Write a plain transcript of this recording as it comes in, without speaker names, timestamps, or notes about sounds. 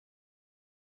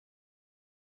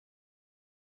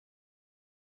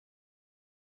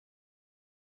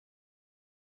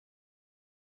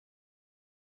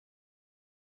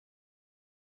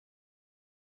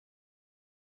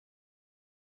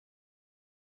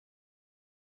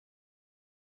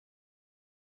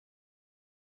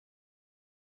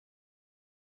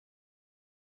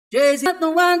Jay-Z not the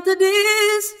one to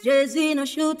this. Jay-Z no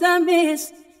shoot and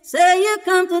miss. Say you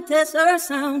come to test our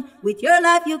sound. With your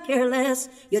life you care less.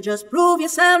 You just prove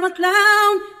yourself a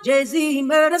clown. Jay-Z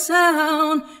murder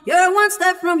sound. You're one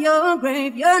step from your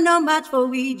grave. You're no match for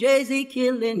we. Jay-Z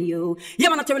killing you. Yeah,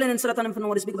 man, I'm telling you, so that I'm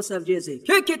know this big of myself, Jay-Z.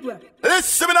 Kick it, well.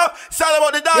 Listen me now. It's all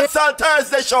about the Dancehall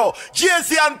Thursday show.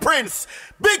 Jay-Z and Prince.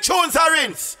 Big tunes are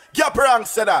rinse. Gap rank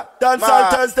said that.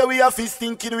 Dancehall Thursday we have his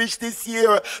thinking wish this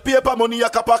year. Paper money a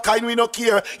cup of kind we no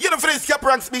care. You know for this Gap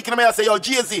rank speaking to me I say yo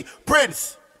Jay-Z,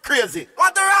 Prince, crazy.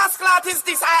 What the rascal is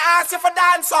this? I asked you for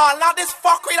dancehall, not this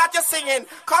fuckery that you're singing.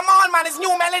 Come on man, it's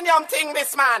new millennium thing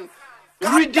this man.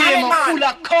 Redeemer full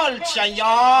of culture,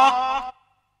 y'all.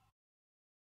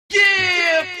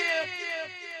 Yeah.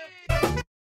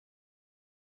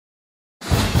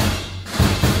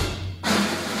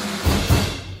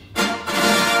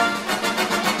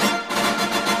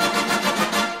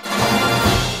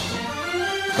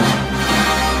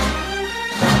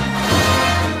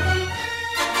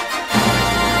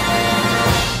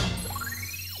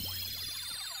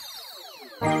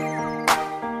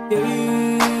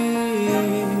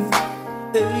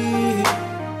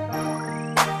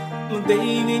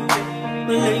 Baby,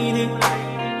 my lady,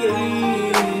 yeah.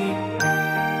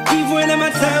 Even when I'm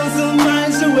 1,000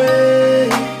 miles away,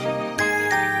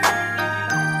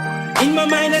 in my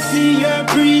mind I see your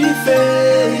pretty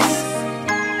face.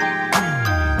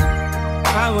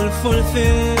 I will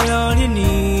fulfill all your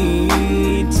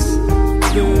needs,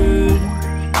 girl.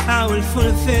 I will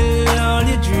fulfill all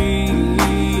your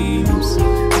dreams,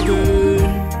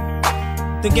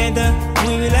 girl. Together we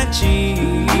will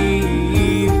achieve.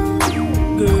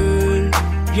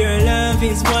 Your love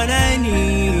is what I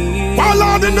need. Fall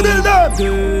on in the building.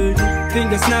 Girl,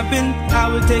 finger snapping, I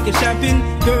will take you shopping.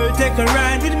 Girl, take a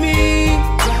ride with me.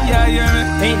 Yeah,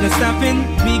 yeah. Ain't no stopping,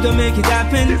 we gon' make it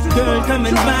happen. Girl, come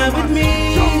and vibe with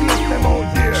me.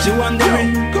 She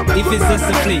wondering if it's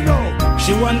just a fling.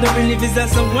 She wondering if it's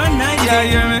just a one night. Yeah,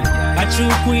 yeah. A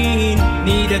true queen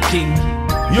need a king.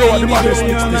 Yo, the baddest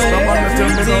mix this time, man.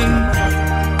 Tell me nothing.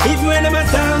 Even when I'm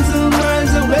 1,000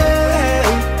 miles away,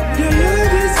 your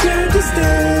love is here to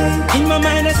stay. In my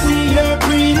mind I see your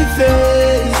pretty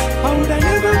face. How would I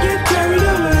never get carried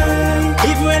away?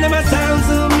 Even when I'm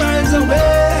 1,000 miles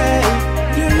away,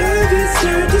 your love is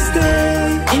here to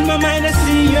stay. In my mind I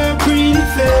see your pretty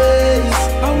face.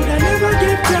 How would I never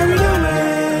get carried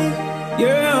away?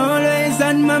 You're always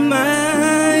on my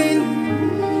mind,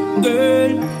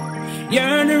 girl.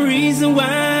 You're the reason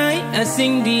why I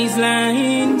sing these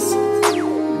lines.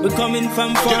 But coming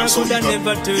from far, could I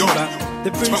never turn back.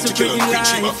 The principle in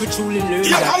life, we truly learn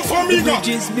that. The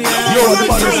bridges behind. Yo, the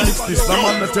baddest mix this time,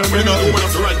 man. Tell me nothing. Woman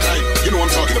of the right kind, you know I'm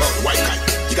talking about the white kind.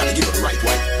 You gotta give it the right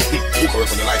white. Hook her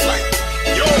up on the lifeline.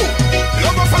 Yo,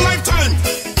 love her for lifetime.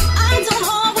 I don't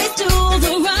always do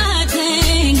the right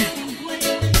thing.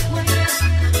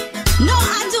 No,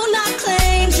 I do not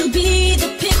claim to be the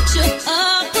picture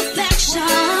of perfection.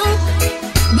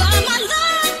 But my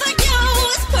love for you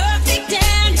is perfect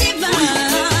and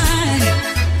divine.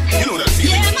 You know that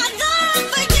feeling. Yeah, my love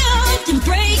for you can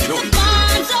break the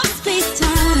bonds of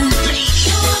space-time.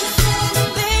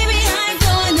 Baby, I ain't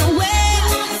going nowhere.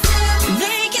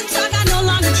 They can talk, I no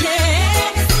longer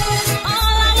care. All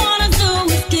I wanna do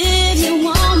is give you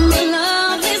all my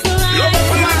love this life. Love her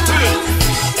for lifetime.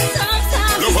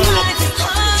 Sometimes Love her up. life is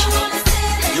hard.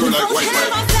 You're like white Have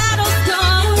man. my battles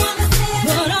done.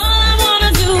 But all I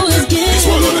wanna do is give you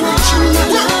Swallow all the my bitch.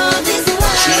 love this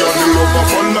life. She had the love of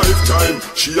a lifetime.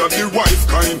 She had the wife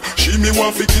kind. She me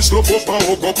want to kiss love up and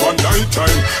hug up on night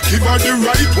time. Give her the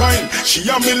right wine. She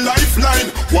had me lifeline.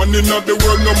 One in the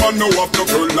world, no man no have no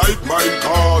girl like mine.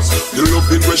 Cause the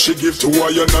loving where she give to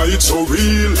her and I it's so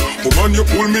real. Woman you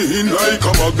pull me in like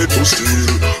a magnet to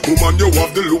steel. Woman you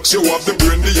have the looks, you have the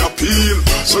brain, the appeal.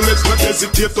 So let's not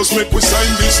hesitate, just make we sign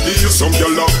this deal. Some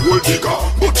girl are gold digger,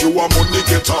 but you a money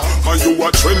getter. And you a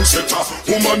trendsetter.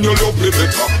 Woman you love me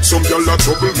better. Some girl are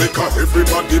troublemaker.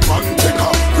 Everybody man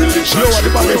taker.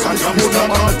 Relationship with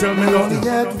a Tell me nothing. We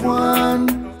had one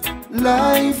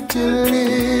life to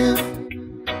live.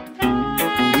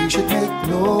 We should make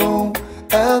no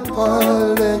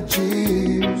apologies.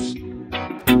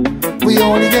 We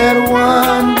only get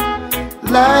one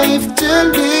life to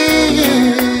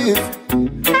live.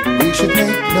 We should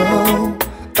make no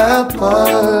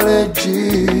apologies.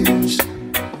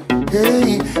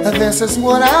 Hey, this is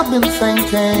what I've been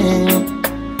thinking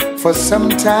for some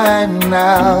time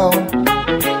now,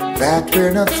 that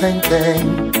we're not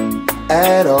thinking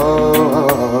at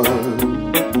all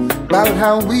about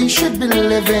how we should be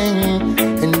living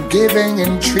and giving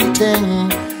and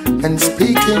treating and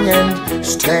speaking and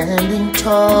standing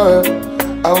tall.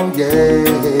 Oh yeah,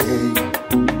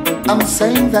 I'm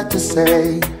saying that to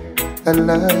say that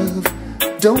love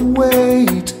don't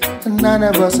wait, none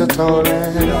of us at all.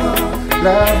 And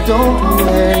love don't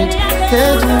wait,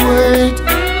 can't wait.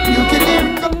 You can hear.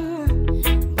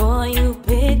 Boy, you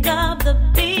pick up the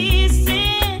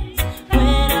pieces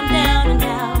when I'm down and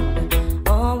out.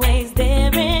 Always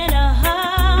there in a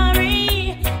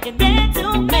hurry. You're there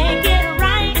to make it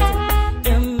right.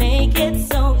 You make it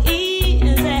so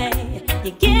easy.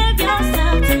 You give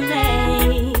yourself to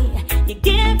me. You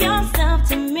give yourself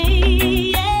to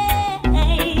me. Yeah.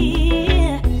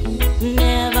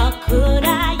 Never could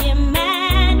I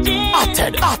imagine.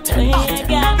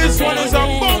 This one is a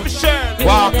bombshell.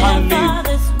 Walk and live.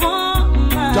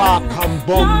 Dark and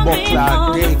bumbo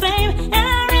clad dick.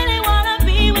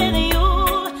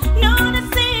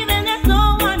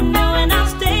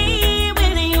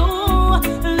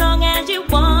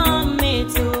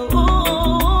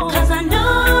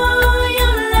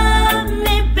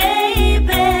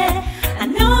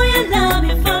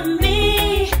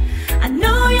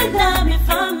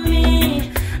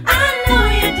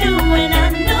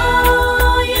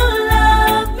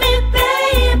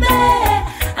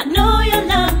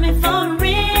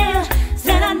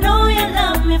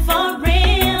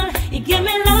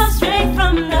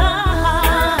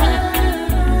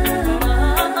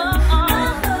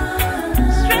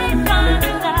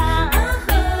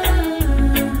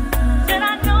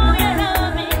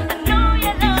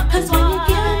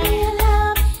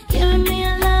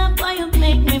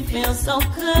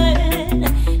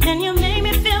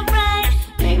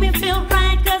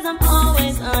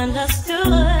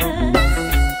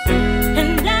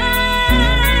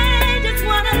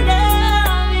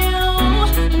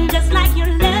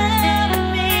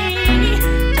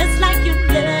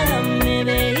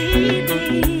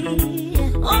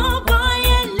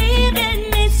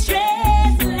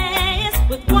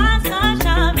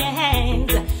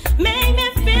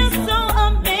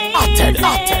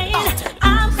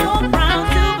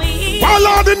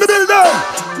 In the building.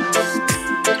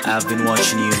 I've been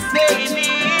watching you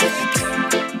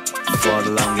for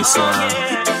the longest while.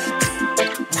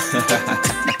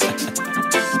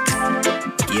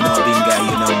 You know I didn't got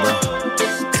your number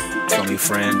from your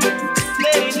friend.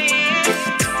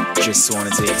 Just wanna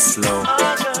take it slow.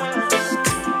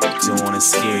 Don't wanna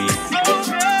scare you. You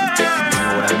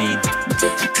know what I mean?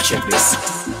 Check this.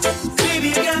 Baby,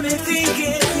 you got me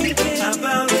thinking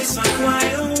about this for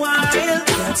quite a while.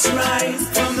 That's right.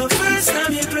 From the first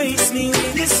time you graced me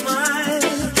with your smile,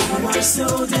 you are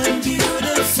so damn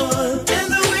beautiful, and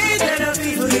the way that I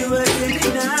feel you I can't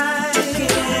deny.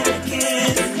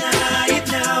 Can't deny it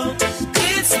now.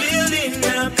 It's building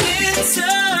up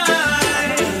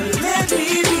inside. Let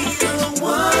me be the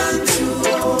one to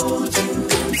hold you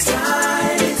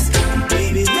tight.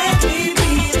 Baby, let me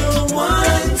be the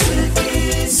one to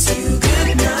kiss you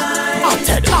goodnight.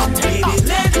 Baby,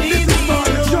 let me be the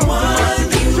one you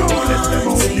want in your life.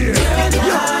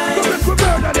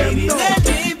 Baby,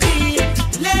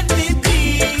 let me be,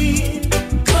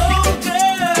 oh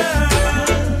girl.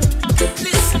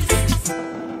 Listen.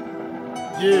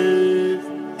 Yeah,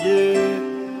 yeah.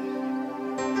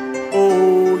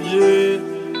 Oh yeah,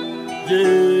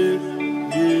 yeah,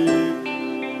 yeah.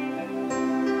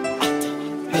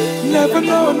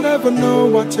 Never know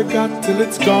what you got till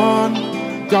it's gone,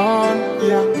 gone,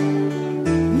 yeah.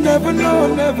 Never know,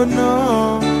 never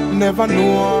know.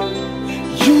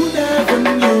 You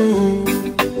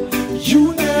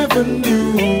never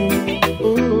knew.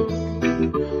 Ooh.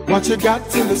 What you got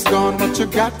till it's gone, what you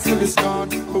got till it's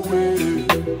gone away.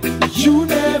 You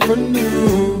never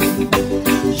knew.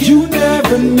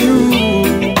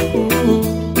 Ooh.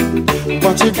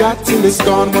 What you got till it's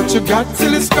gone, what you got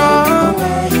till it's gone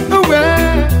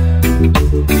away.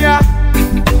 Yeah.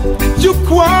 You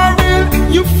quarrel,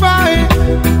 you fight.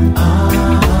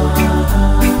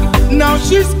 Now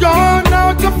she's gone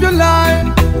out of your life.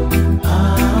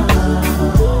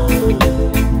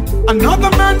 Another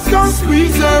man's gonna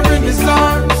squeeze her in his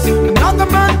arms. Another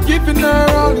man giving her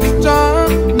all his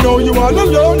time. No, you all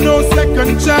alone, no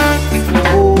second chance.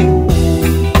 Oh,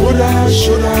 woulda,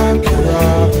 shoulda,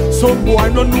 coulda. Some boy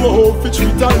no know how to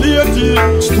treat a lady.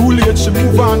 It's too late, she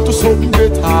move on to something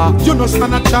better. You no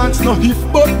stand a chance, no if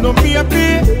but no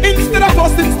maybe. Instead of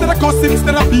fuss, instead of cuss,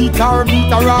 instead of beat her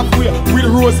halfway. With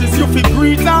roses you fi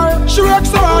greet her. She works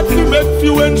so hard to make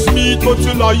few ends meet, but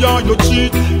you lie and you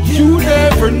cheat. You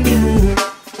never knew.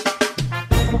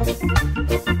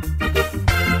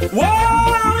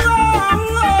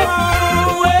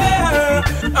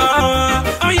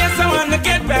 Oh yes, I wanna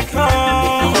get back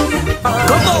home.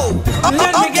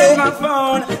 Let me get my my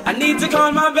phone. I need to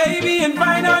call my baby and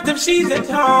find out if she's at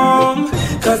home.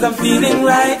 Cause I'm feeling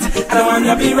right, and I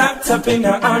wanna be wrapped up in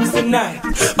her arms tonight.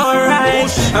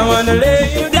 Alright, I wanna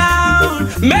lay you down,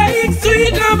 make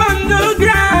sweet love on the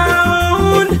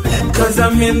ground. Cause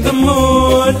I'm in the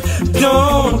mood,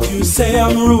 don't you say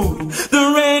I'm rude.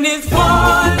 The rain is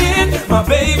falling, my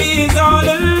baby is all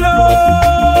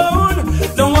alone.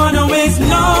 Don't wanna waste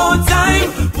no time,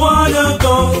 wanna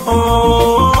go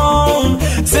home.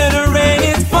 Say the rain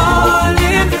is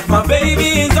falling, my baby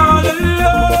is all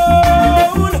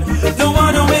alone. Don't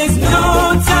wanna waste no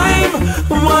time,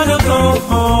 wanna go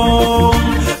home.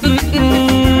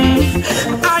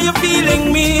 Are you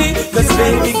feeling me? Cause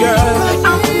baby girl,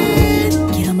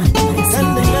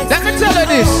 let me tell you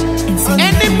this.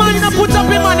 Any man that put up a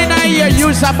man in a ear,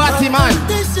 use a batty man.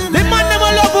 The man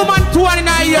never love woman two in a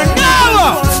ear.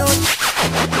 No!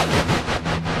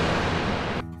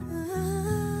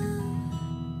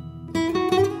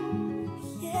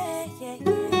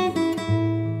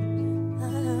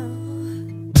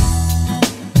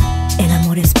 El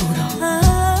amor es puro.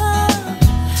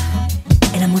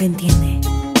 El amor entiende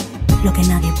lo que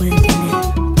nadie puede entender.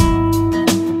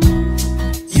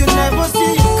 You never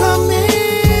see it coming.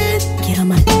 Quiero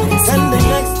amarte para And the siempre.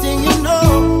 next thing you know,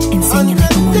 Enséñame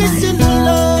cómo unconditional amar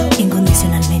love.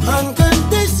 incondicionalmente.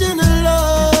 Unconditional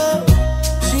love.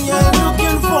 She ain't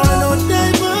looking for no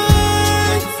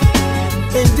diamonds,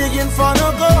 ain't digging for no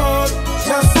gold.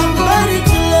 Just somebody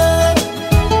to love.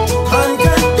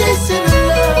 Unconditional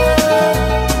love.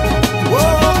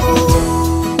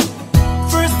 Whoa.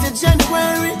 1st of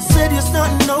January said you're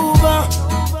starting over.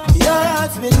 Your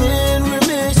heart's been in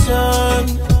remission,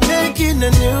 making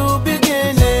a new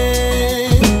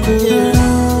beginning.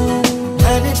 Yeah.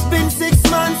 And it's been 6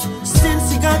 months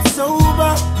since you got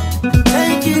sober,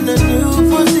 taking a new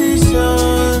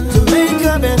position to make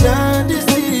a better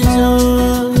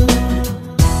decision.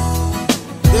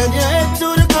 Then you head to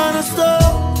the corner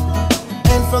store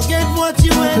and forget what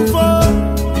you went for.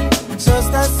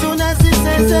 Just as soon as he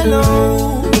says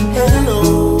hello, hello,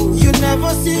 you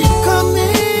never see it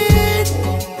coming.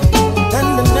 And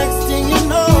the next thing you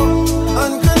know,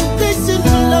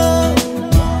 unconditional love,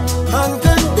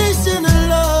 unconditional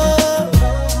love.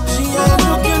 She ain't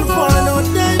looking for no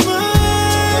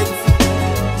diamonds,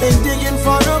 ain't digging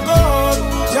for no gold.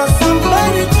 Just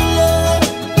somebody to love,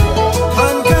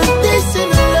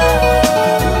 unconditional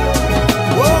love.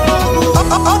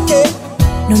 Whoa. Okay.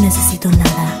 No necesito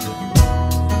nada,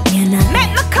 ni a nadie.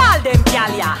 Make me call them,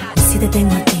 gal, ya. Si te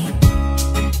tengo a ti,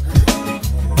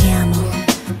 te amo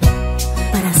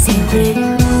para siempre.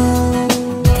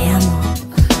 Te amo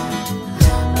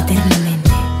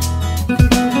eternamente.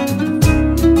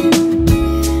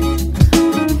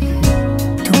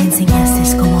 Tú me enseñaste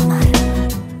cómo amar.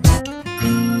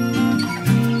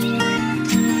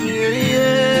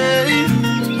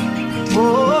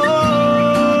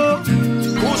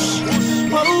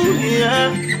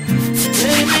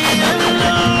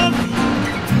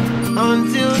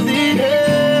 Until the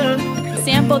end.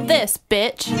 Sample this,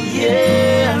 bitch.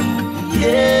 Yeah,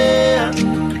 yeah.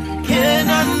 Again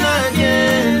and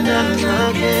again and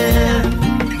again.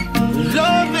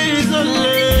 Love is a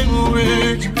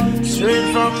language straight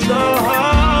from the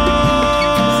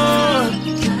heart.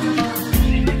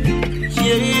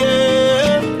 Yeah,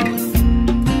 yeah.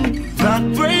 That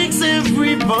breaks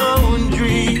every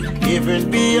boundary, even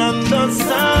beyond the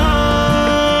sun.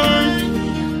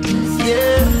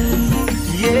 Yeah,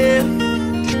 yeah,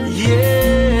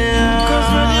 yeah. 'Cause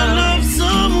when you love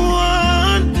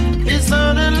someone, it's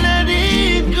hard to let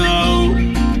it go.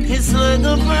 It's like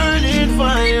a burning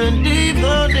fire deep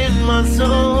down in my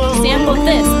soul. Sample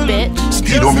this, bitch.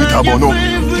 Just like your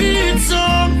favorite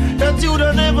song that you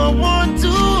don't ever want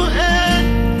to end.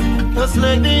 Just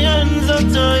like the ends of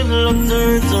time, love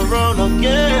turns around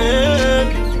again.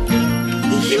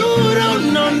 You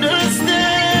don't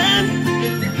understand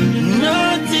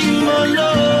nothing but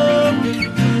love.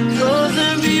 'Cause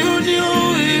if you knew,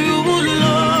 you would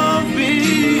love me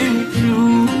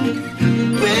too.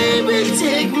 Baby,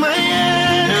 take my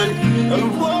hand and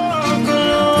walk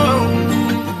along.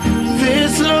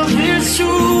 This love is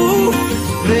true.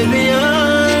 Baby,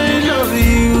 I love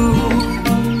you.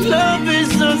 Love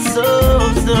is the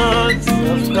substance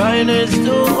of kindness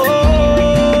to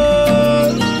all.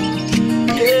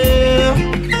 Yeah,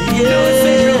 yeah.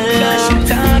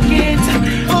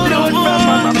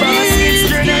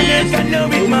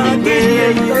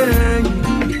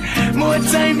 More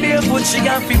time there, put she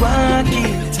have to walk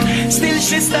it. Still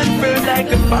she stand firm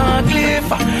like a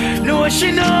forklift. No,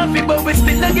 she know it, but we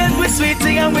still again with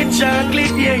sweetie and with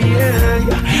chocolate, yeah,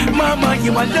 yeah. Mama,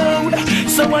 you alone,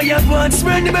 so I have one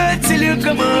spread the bird till you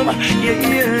come home, yeah,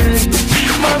 yeah.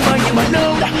 Mama, you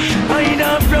alone, I ain't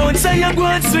not proud, so you go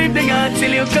and sweep the yard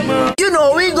till you come home. You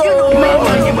know we go.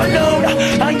 Mama, you alone,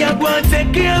 I have one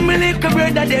take care of my little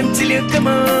brother them till you come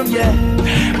home, yeah.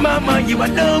 Mama, you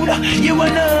alone, you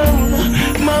alone.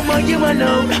 Mama, you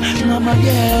alone, mama,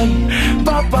 yeah.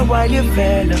 Papa, why you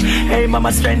fell? Hey,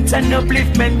 mama, strength and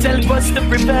upliftment help us to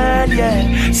prevail,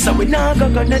 yeah. So we not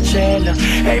gonna jail.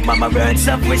 Hey, mama, words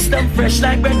of wisdom fresh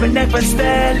like bread we never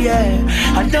stale, yeah.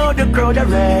 I know the crowd are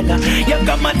red. You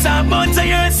come and talk about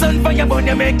your son for your bone,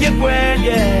 you make you well,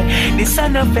 yeah. This is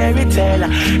a fairy tale.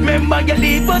 Remember you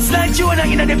leave us like Jonah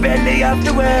in the belly of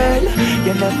the well.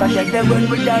 You never get the one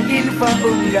with that in for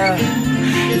hunger.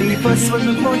 Leave us for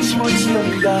much, much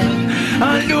longer.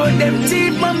 Although them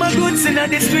teeth mama goods in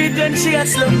the street when she a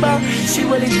slumber. She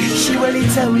will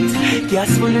it out.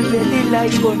 Gas full of belly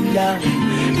like thunder.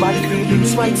 Bad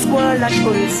feelings, white squall and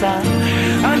ulcer.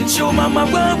 And show mama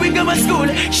when we go to school,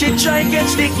 she try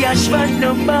catch the cash van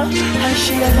number. And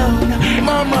she alone,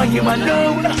 mama you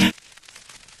alone.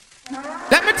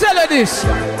 Let me tell you this.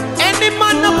 Any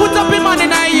man that put up a man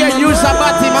in a ear, use a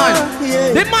batty man.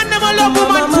 The man never love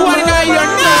woman to one in a ear.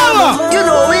 No! You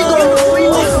know we go.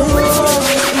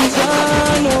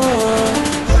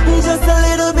 Just a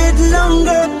little bit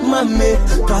longer, mommy.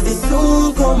 Cause it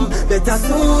soon come, better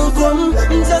soon come.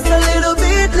 Just a little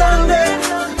bit longer.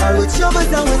 I will trouble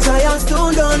down with trials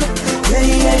soon done.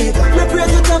 Hey, me pray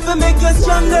to God to make you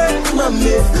stronger,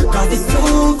 mommy. Cause it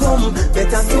soon come,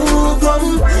 better soon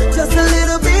come. Just a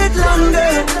little bit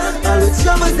longer. I will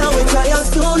trouble down with trials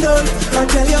soon done. I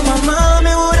tell you, my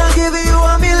mommy woulda give you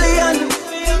 $1 million.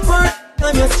 For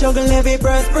time you struggle every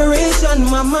perspiration,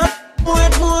 mama.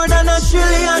 Worth more than $1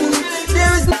 trillion.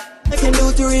 There is nothing I can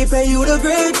do to repay you the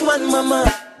great one,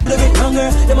 mama. A little bit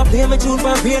longer, them a play me tune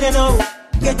for radio now.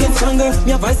 Getting stronger,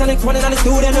 me a voice and it's running on the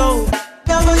studio now.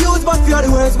 Never use but fear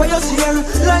the words, but you share.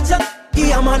 Like a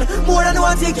yeah, man, more than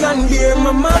what you can hear,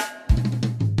 mama.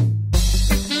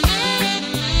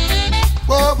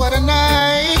 Oh, what a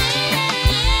night.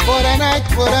 What a night,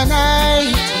 what a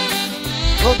night.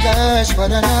 Oh gosh,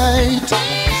 what a night.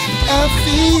 I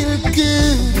feel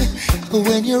good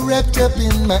when you're wrapped up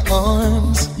in my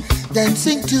arms,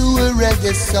 dancing to a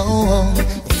reggae song.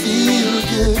 Feel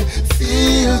good,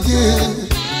 feel good.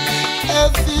 I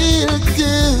feel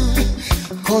good,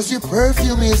 cause your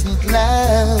perfume isn't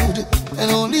loud,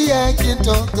 and only I can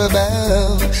talk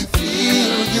about.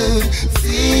 Feel good,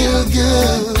 feel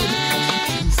good.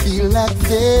 You feel like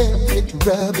velvet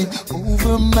rubbing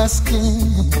over my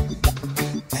skin,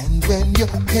 and when your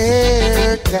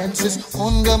hair dances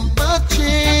on my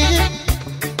chin,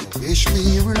 wish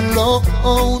we were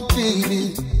alone,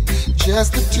 baby,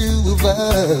 just the two of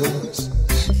us.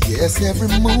 Yes, every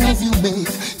move you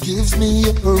make gives me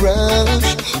a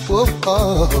rush. Oh,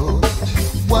 oh.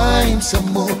 Wine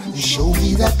some more, you show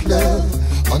me that love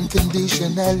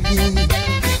unconditionally.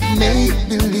 Make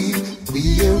believe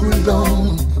we're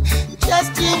alone,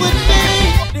 just you and me.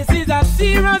 This is a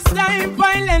serious time,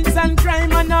 violence and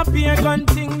crime, and up here gun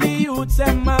thing the youths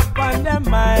them up on their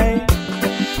mind.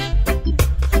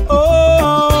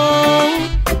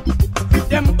 Oh,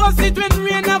 them bust it when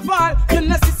rain a fall. You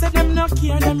know see say them no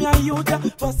care, them your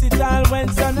youth bust it all when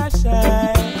sun a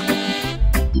shine.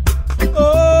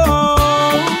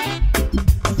 Oh,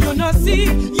 you know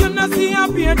see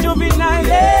up here juvenile.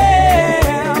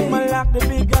 Yeah, I'ma lock the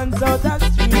big guns out the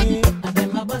street. And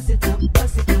them a bust it up,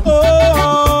 bust it up.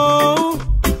 Oh,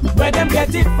 where them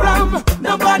get it from?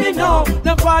 Nobody know.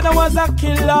 The father was a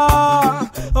killer.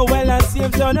 Oh, well, I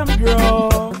saved on them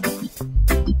grow.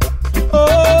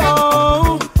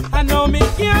 Oh, I know me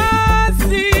can't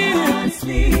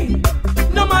sleep.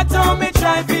 No matter how me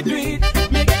try to do it,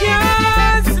 me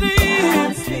can't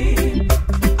sleep.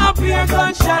 Up here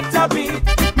gunshot a beat,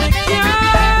 me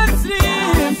can't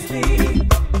sleep.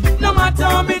 No matter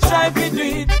how me try to do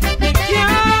it, me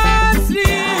can't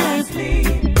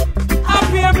sleep. Up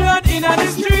here blood in the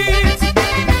streets.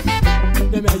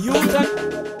 Them a youth.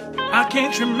 I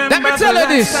can't remember. Let me tell you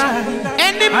this.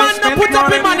 Any man that put up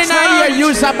a man in a ear,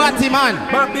 use a batty man.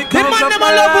 The man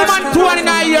never love woman to one in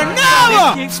a ear.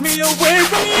 No! Keeps me away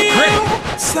from you.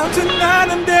 So tonight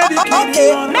I'm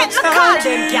dedicated on my time.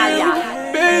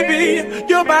 Baby,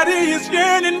 your body is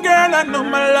yearning, girl. I know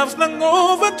my love's long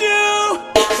overdue.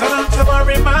 So don't you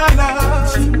worry, my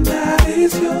love. Tonight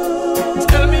is yours.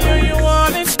 Tell me who you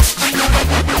want it.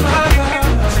 My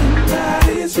love. Tonight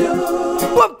is yours.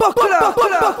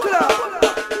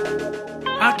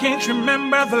 can't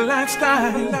remember the last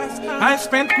time I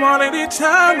spent quality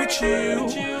time with you,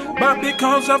 but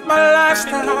because of my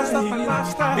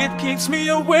lifestyle, it keeps me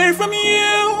away from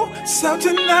you. So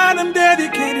tonight I'm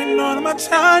dedicating all of my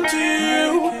time to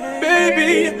you.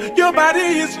 Baby, your body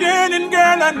is yearning,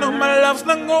 girl, I know my love's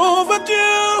long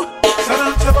overdue. So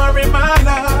don't you worry, my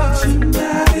love,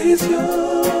 tonight is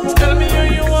yours. Tell me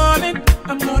who you want it,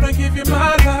 I'm gonna give you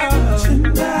my love.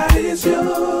 Tonight is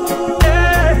yours.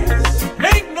 Yes,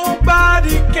 ain't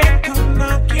nobody can come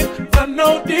knocking. I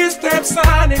know this step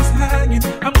sign is hanging.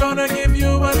 I'm gonna give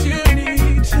you what you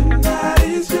need. Tonight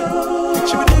is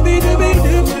yours.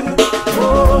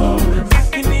 Oh, I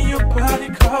can hear your body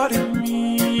calling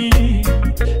me.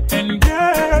 And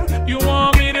girl, you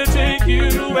want me to take you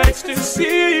to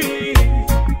ecstasy.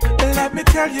 Let me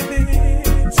tell you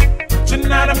this.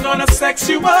 Tonight I'm gonna sex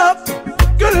you up.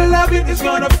 Good loving is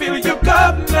gonna fill your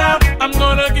cup now. I'm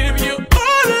gonna give you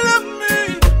all of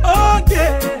me. Oh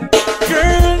yeah.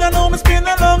 Girl, I know it's been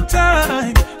a long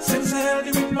time since I held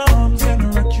you in my arms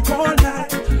and rock you all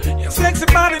night. Your sexy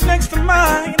body next to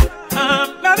mine.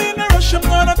 I'm not in a rush, I'm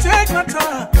gonna take my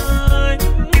time.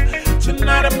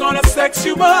 Tonight I'm gonna sex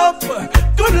you up.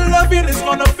 Good loving is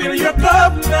gonna fill your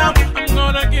cup now. I'm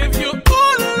gonna give you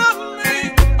all of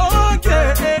me. Oh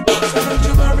yeah. So don't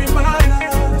you worry, my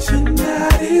love.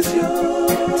 Tonight is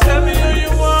yours. Tell me who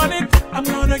you want it, I'm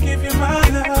gonna give you my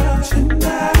love.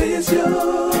 Tonight is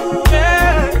yours.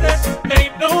 Yeah.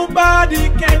 Ain't nobody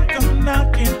can come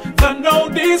knocking. The no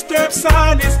disturb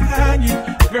sign is hanging.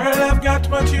 Girl, I've got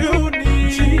what you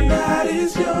need. Tonight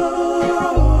is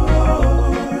yours.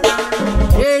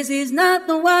 Jay-Z's not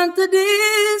the one to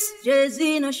diss.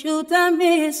 Jay-Z no shoot and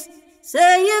miss.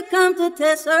 Say you come to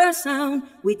test her sound.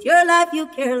 With your life you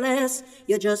care less.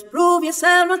 You just prove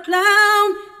yourself a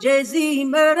clown. Jay-Z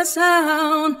murder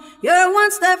sound. You're one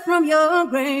step from your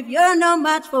grave. You're no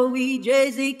match for we.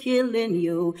 Jay-Z killing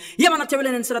you. Yeah man, I'm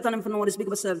telling you so that I'm for know this big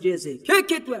of myself, Jay-Z.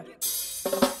 Kick it well.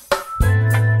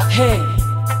 Hey,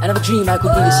 I never dreamed I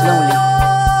could be this lonely.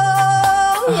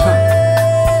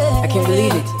 I can't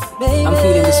believe it. I'm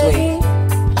feeling this way.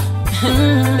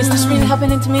 Is this really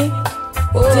happening to me?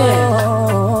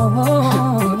 Damn.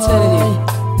 I'm telling you.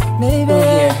 Baby. We're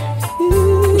here.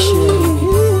 We should be.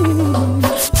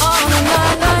 On a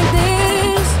night like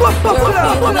this, you're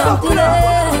feeling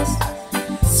emptiness.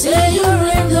 Say you're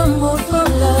in the mood for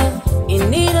love, in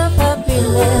need of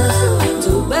happiness.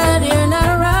 Too bad you're not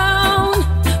around.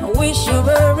 I wish you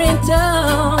were in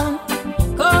town.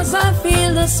 Cause I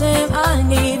feel the same. I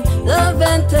need love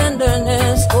and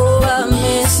tenderness. Oh, I'm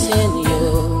missing you.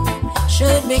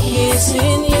 Should be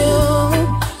kissing you.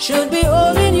 Should be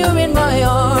holding you in my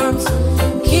arms.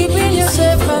 Keeping you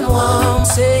safe and warm.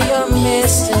 Say you're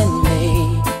missing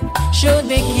me. Should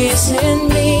be kissing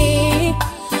me.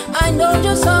 I know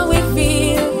just how we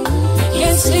feel.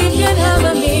 Can't sleep, can't have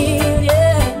a meal,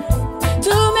 yeah.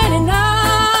 Too many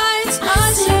nights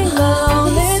I sing the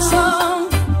lonely song,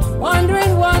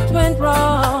 wondering what went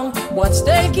wrong. What's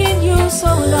taking you so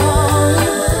long?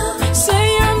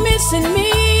 Say you're missing me.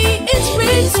 It's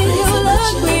freezing, you'll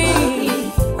agree.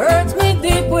 Hurts me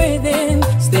deep within.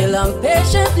 Still I'm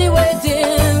patiently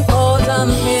waiting. Cause I'm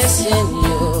missing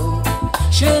you.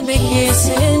 Should be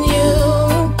kissing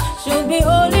you. Should be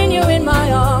holding you in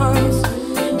my arms.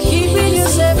 Keeping you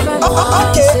safe and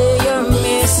warm. Say you're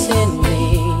missing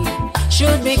me.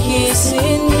 Should be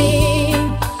kissing me.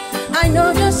 I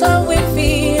know just how we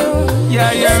feel.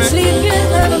 Yeah, yeah. Sleep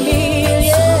and have a meal,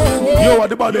 yeah. Yo, what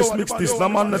the baddest mix this? No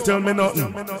man not tell me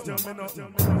nothing.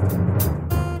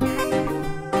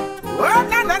 Oh,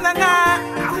 na na na na.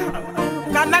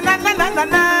 Na na na na na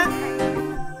na.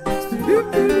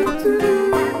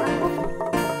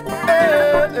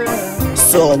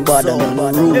 Somebody on the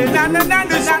room.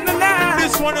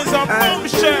 This one is a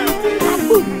bombshell.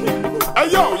 Hey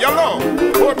yo, yellow.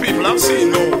 Poor people, I'm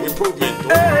seeing no improvement.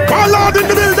 Ballad in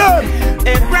the building. A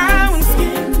brown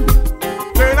skin.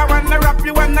 Girl, I wanna wrap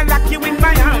you, wanna lock you in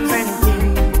my arms and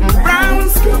brown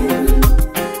skin.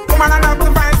 Woman, I love the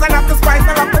vibes, I love the spice,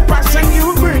 I love the passion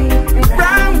you bring.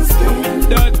 Brown skin.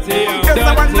 Girl,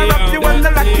 I wanna wrap you,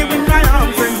 wanna lock you in my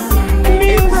arms and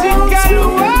musical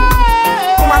way.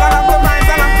 Woman, I love the vibes,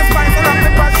 I love the spice, I love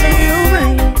the passion you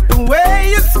bring. The way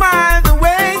you smile, the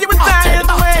way you retire,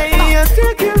 the way you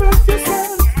take care of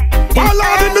yourself.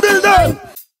 Ballad in the building.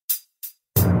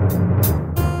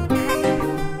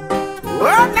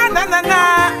 Oh, na na na na.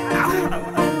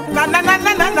 Na na na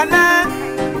na na na na.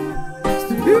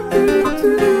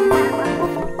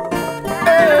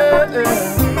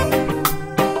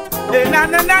 Na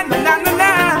na na na na na.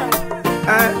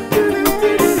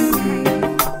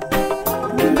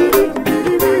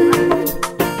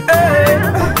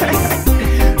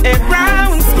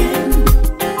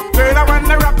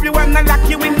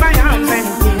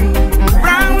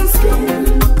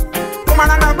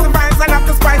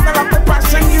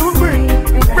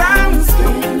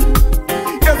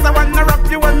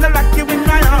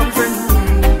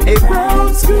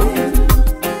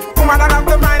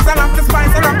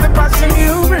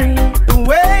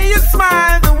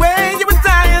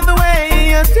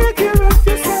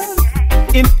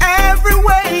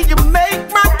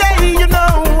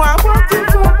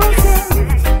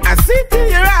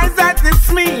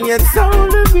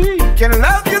 me. Can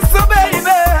love you so, baby.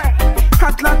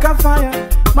 Hot like a fire,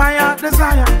 my heart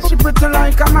desire. She pretty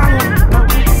like a Maya.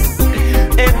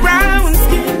 A brown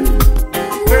skin,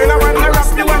 girl, I wanna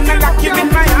rock you, wanna lock you in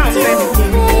my arms.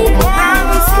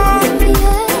 Brown skin,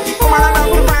 woman, I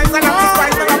love the vibes, I love the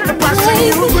spice, I love the passion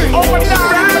you bring. Oh, but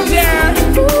brown, yeah.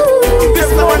 This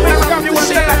the one I love you,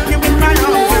 wanna lock you in my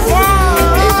arms.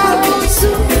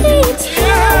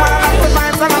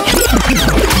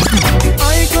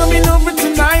 Are you coming over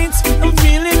tonight? I'm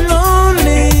feeling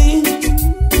lonely.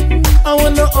 I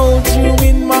wanna hold you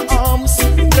in my arms,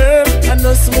 girl. I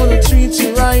just wanna treat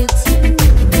you right.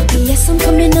 Yes, I'm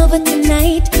coming over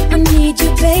tonight. I need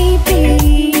you,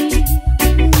 baby.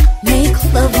 Make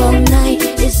love all night.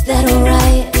 Is that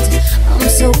alright? I'm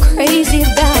so crazy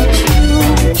about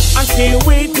you. I can't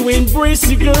wait to embrace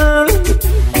you, girl.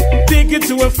 Take you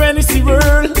to a fantasy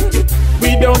world.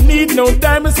 We don't need no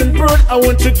diamonds and pearl. I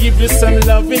want to give you some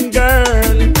loving,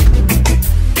 girl.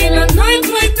 In a night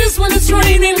like this when it's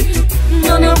raining,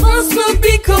 none of us will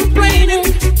be complaining.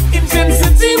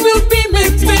 Intensity will be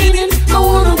maintaining. I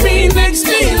wanna be next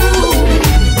to you.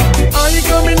 Are you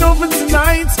coming over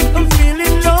tonight? I'm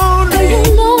feeling lonely. Are you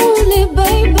lonely,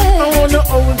 baby? I wanna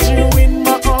hold you in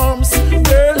my arms,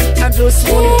 girl. I just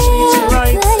wanna treat you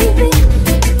right. Baby.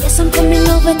 Yes, I'm coming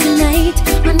over tonight.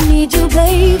 I need you,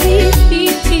 baby.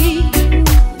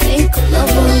 Make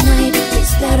love all night.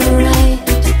 Is that alright?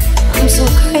 I'm so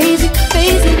crazy,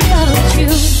 crazy about you.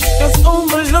 Cause I'm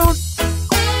alone.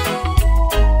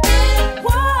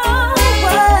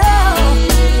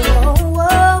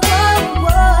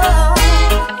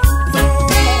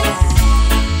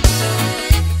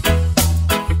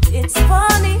 It's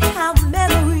funny how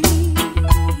memories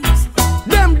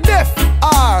Them deaf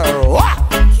are what?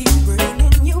 keep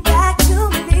bringing you back to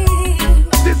me.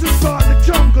 This is for the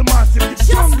jungle massive. The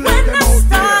Just jungle when them I out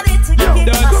started to there. get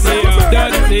Yo, myself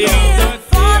together,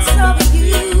 thoughts of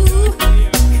you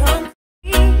come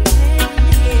in.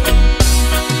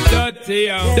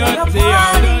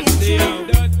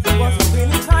 Wasn't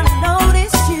really trying to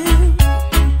notice you.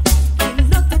 You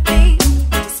looked at me,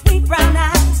 your sweet brown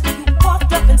eyes. You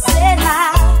walked up and said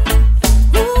hi.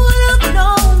 Who would have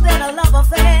known that a love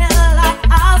affair like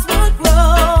ours would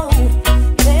grow?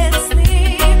 Then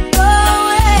slip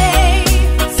away.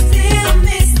 Still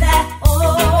miss that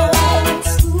old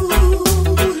school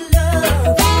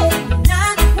love.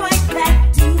 Not quite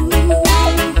that do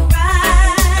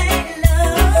right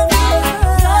love.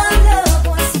 Your love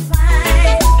was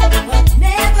fine, but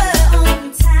never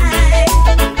on time.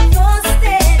 You're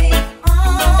steady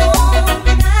on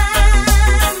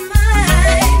my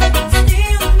mind.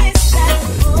 Still miss that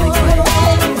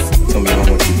old Tell me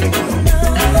how much you think about it.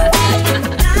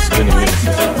 It's been a minute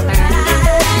since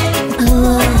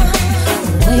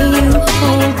When you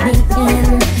hold me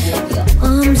in your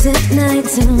arms at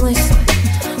night and whisper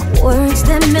words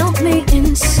that melt me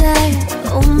inside.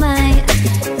 Oh my!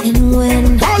 And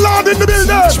when Lord in the you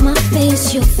touch building. my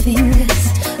face, your fingers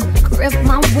grip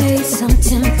my waist. I'm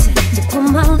tempted to put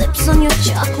my lips on your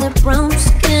chocolate brown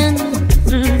skin.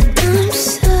 I'm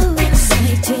so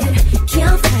excited,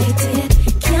 can't fight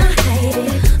it, can't hide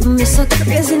it. I'm so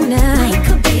crazy now, like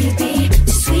a baby,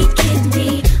 sweet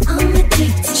candy. I'm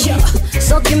addicted.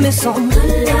 So give me some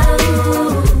good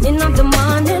love. In the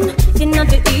morning, in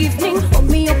the evening, hold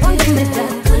me up and give me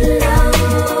that good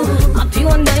love. A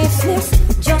pure niceness,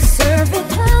 just serve it.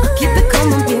 Keep it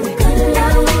coming, baby. Good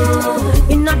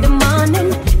love. In the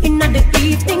morning, in the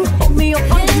evening, hold me up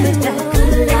and give me that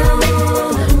good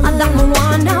love. I got my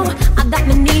one now, I got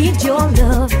me need your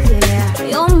love, yeah.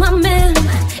 You're my man,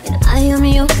 and I am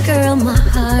your girl, my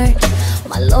heart.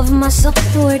 My love, my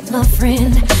support, my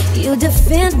friend. You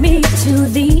defend me to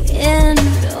the end.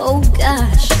 Oh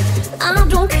gosh, I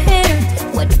don't care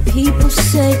what people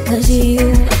say, cause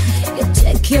you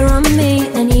take care of me.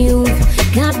 And you've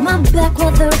got my back,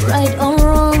 whether right or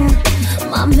wrong.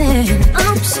 My man,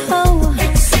 I'm so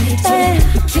excited,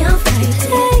 can't fight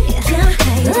it, can't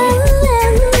hide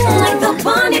it. Like the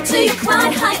Bonnie till you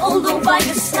cry, high, although by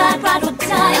your side, ride or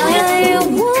die. I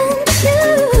want you.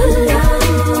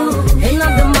 In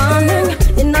the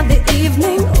morning, in the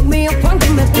evening, hold me up and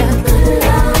give me that good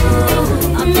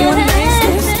love. I'm your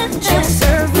niceness, just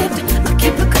serve it. I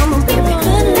keep it coming, baby.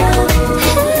 Good love.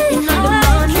 In the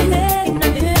morning, in the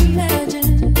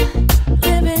imagine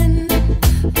living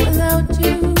without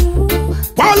you.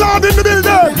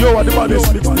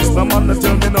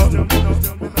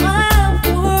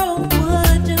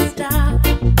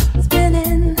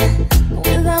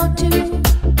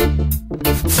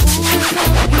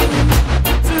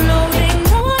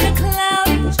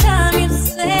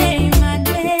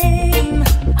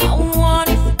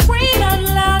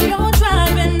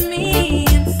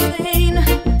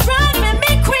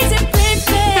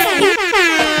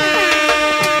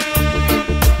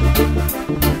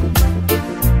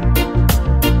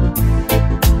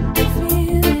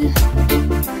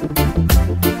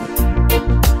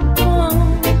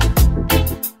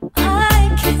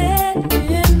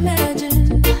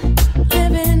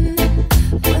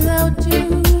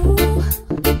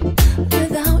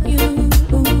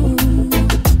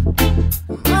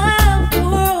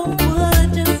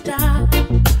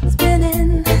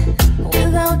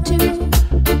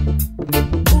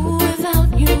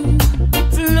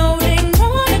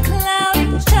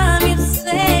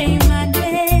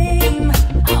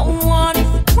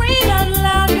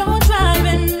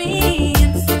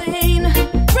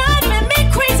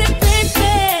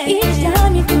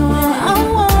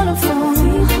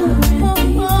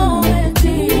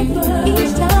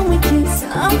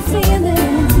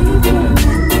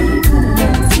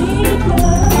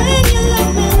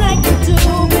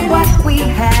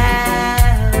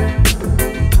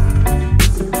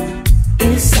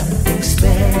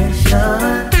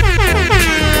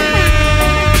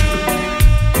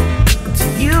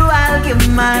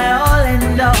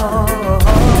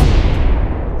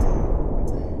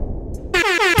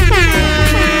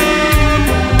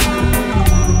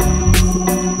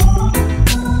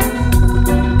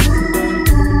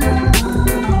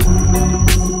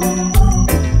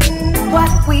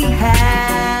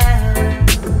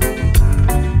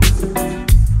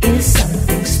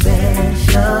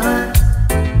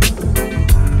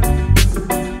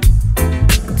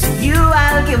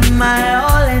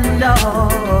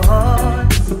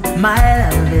 My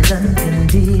love is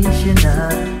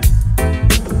unconditional.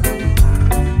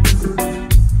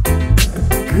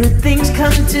 Good things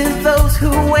come to those who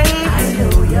wait. I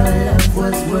know your love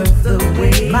was worth the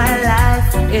wait. My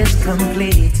life is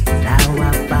complete. Now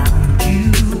I found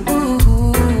you.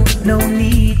 No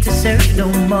need to search no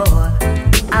more.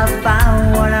 I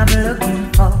found what I'm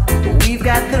looking for. We've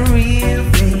got the real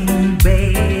thing,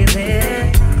 baby.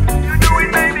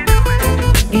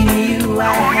 In you I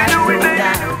have no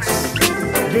doubts.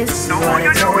 This is what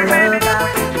it's all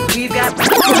about. We've got.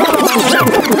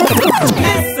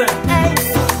 Listen.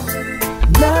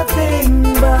 Nothing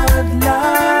but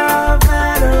love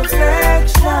and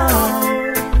affection,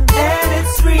 and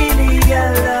it's really a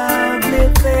lovely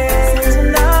thing. It's a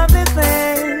lovely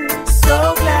thing. So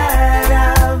glad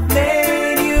I've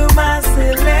made you my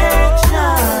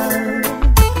selection.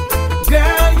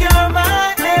 Girl, you're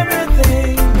my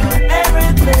everything, my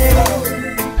everything.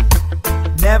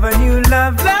 Never knew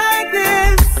love like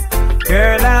this.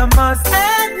 Girl, I must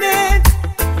admit,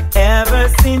 ever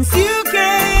since you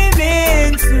came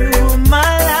into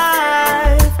my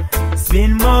life, it's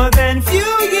been more than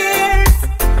few years,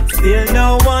 still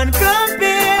no one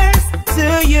compares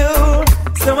to you.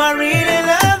 So I really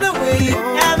love the way you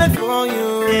have it for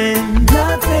you. And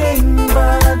nothing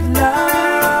but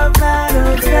love and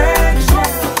affection.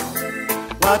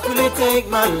 What will it take,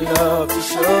 my love, to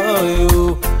show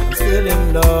you I'm still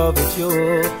in love with you?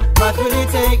 What will it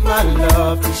take, my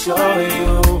love, to show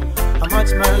you how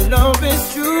much my love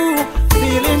is true?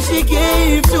 Feeling she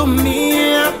gave to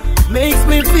me makes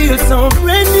me feel so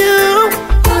brand new.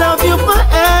 Love you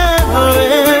forever,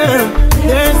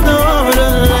 there's no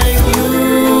other like you.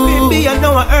 Baby, I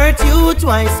know I hurt you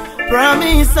twice.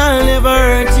 Promise I'll never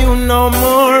hurt you no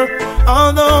more.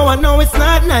 Although I know it's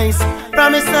not nice,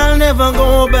 promise I'll never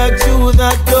go back to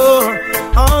that door.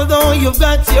 Although you've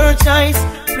got your choice,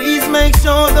 please make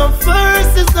sure the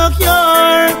first is not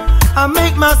yours. I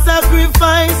make my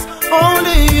sacrifice,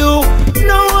 only you,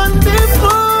 no one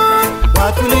before.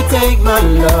 What will it take, my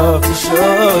love, to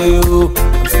show you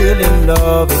I'm still in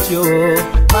love with you?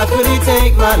 What will it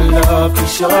take, my love, to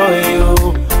show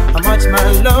you how much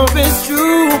my love is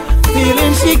true?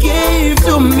 Feeling she gave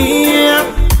to me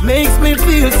makes me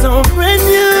feel so brand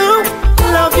new.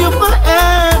 Love you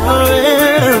forever,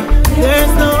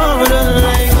 there's no other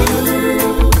like you.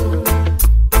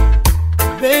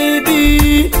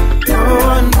 Baby, no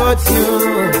one but you.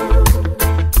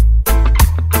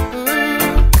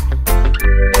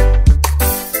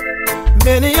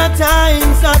 Many a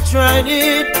times I tried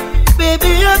it,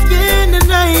 baby, I can't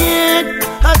deny it.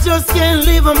 I just can't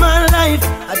live my life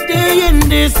a day in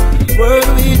this world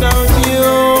without you.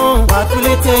 What will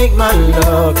it take, my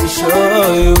love, to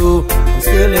show you I'm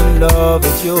still in love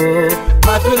with you?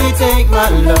 What will it take, my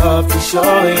love, to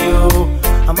show you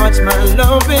how much my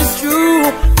love is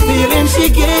true? Feeling she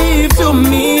gave to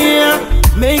me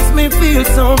makes me feel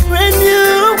so brand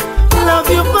new. Love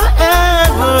you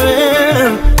forever,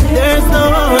 there's no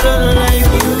other like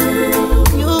you.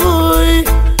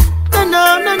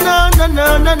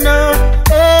 No.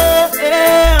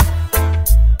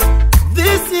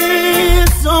 This is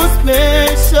so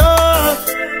special.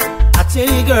 I tell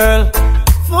you, girl,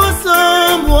 for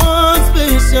someone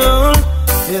special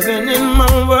living in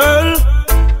my world,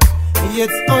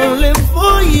 it's only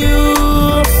for you.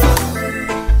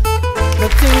 The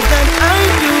things that I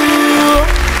do,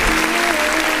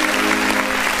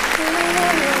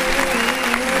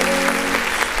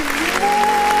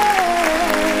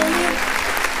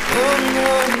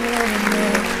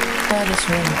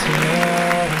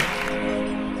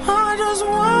 I just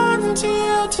want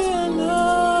you to know,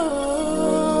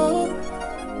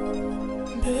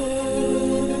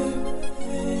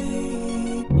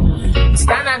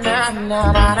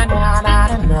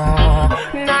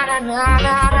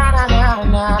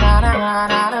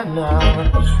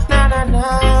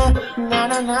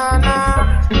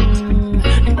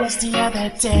 Just the other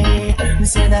day,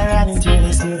 said I ran into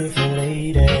this beautiful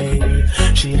lady.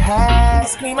 She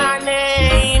asked me my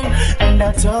name, and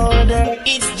I told her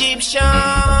it's Egyptian.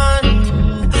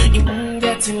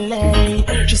 Immediately,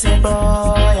 she said, boy,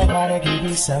 I gotta give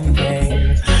you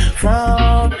something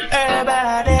from her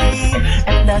body.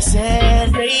 And I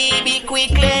said, baby,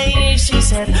 quickly. She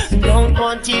said, don't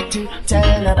want you to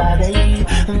tell nobody,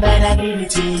 but I give it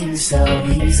to you so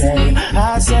easy.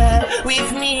 I said,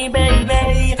 with me,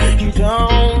 baby, you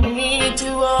don't need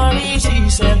to worry. She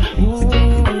said,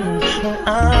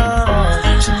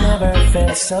 she never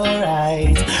felt so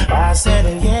right. I said,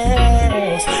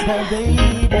 yes,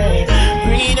 baby,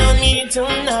 breathe on me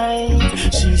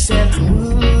tonight. She said,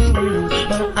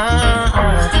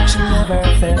 She never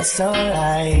felt so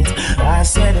right. I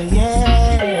said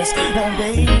yes, now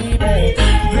baby,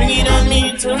 bring it on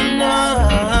me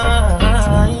tonight.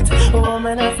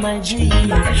 Woman of my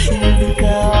dreams, you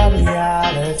become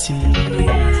reality.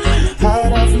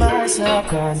 Out of my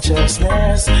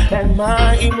subconsciousness and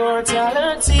my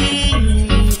immortality.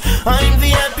 I'm the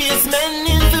happiest man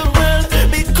in the world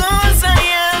because I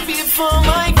have you for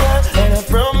my girl. And I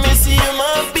promise you,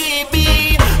 my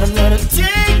baby, I'm gonna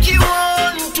take you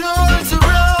on tours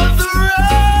around the world.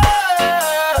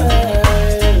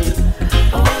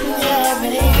 Oh yeah,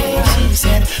 baby, she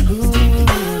said, ooh,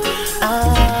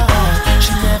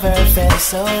 she never felt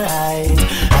so right.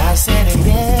 I said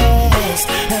yes,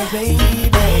 baby,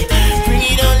 bring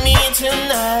it on me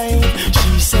tonight.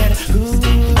 She said,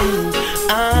 ooh,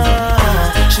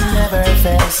 she never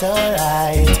felt so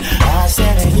right. I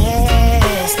said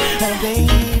yes, baby,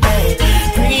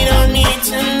 bring it on me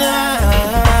tonight.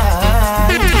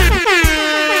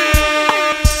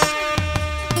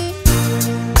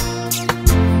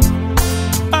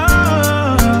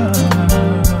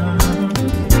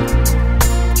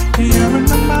 You're in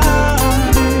my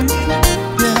mind,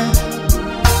 yeah.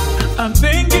 I'm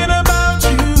thinking about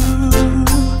you.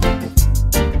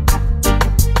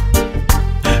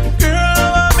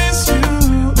 Girl, I miss you.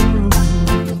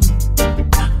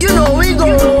 You know we go.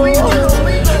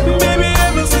 Baby,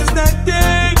 ever since that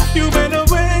day you went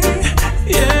away,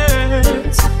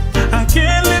 yes, I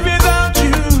can't live without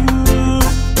you.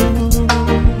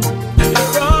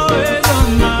 You're always on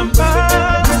my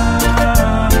mind.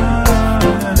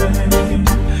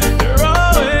 You're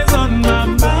always on my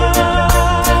mind.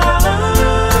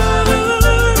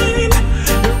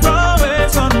 You're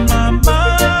always on my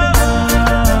mind.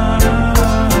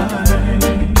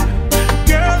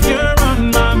 Girl, you're on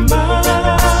my mind.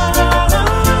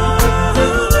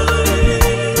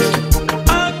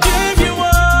 I gave you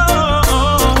all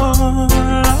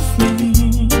of me,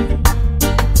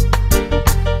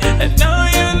 and now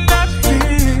you're not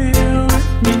here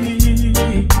with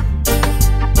me.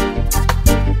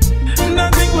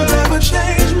 Nothing will ever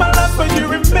change. My love for you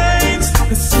remains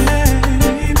the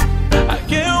same. I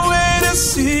can't wait to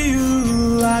see you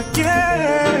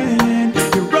again.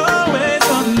 You're always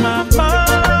on my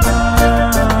mind.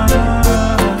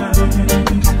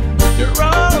 You're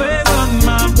always on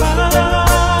my mind.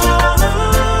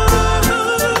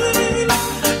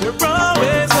 You're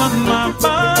always on my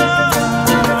mind.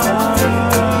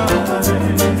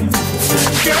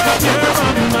 Girl, you're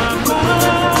on my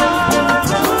mind.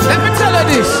 Let me tell you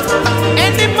this.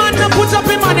 Any man that put up a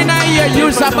man in a ear,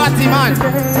 use a batty man.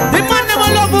 The man never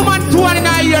love woman two in a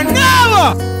ear, never.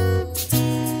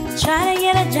 Trying to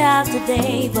get a job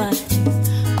today, but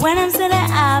when I'm sending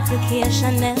an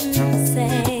application, then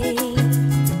say,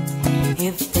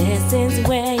 if this is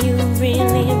where you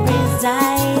really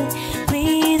reside,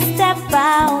 please step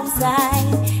outside.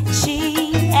 She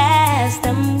asked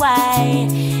them why,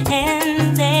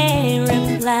 and they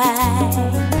replied,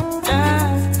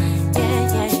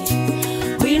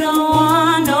 we don't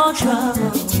want no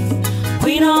trouble.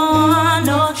 We don't want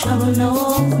no trouble, no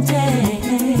day.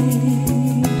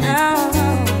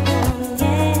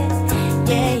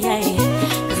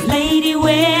 Cause lady,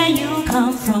 where you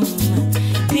come from,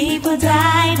 people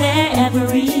die there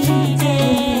every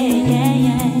day.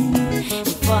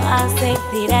 For our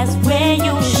safety, that's where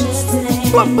you should stay.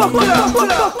 From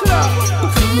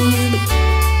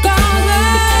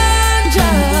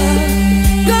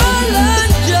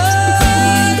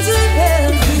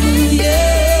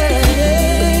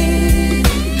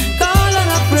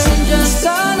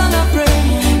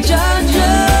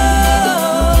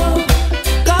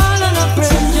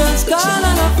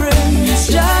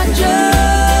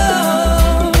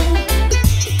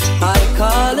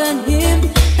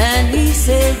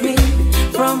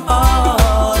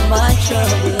all my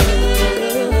trouble.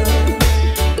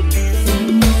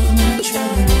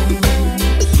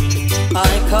 I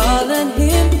call on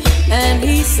him and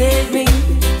he saved me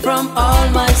from all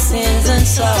my sins and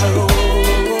sorrows.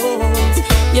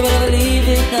 You better believe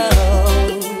it now.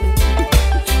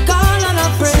 Call on a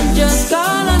friend, just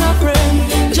call on a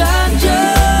friend, Jaja.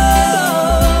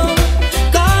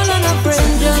 Call on a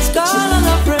friend, just call on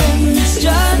a friend,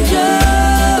 Jaja.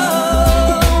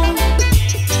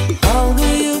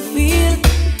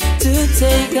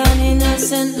 Take an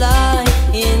innocent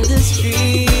life in the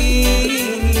street.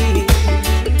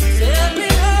 Tell me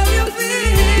how you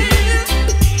feel.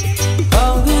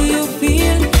 How do you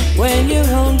feel when you're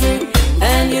hungry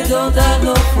and you don't have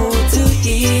no food to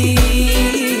eat?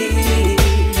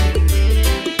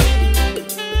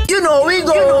 You know we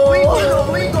go.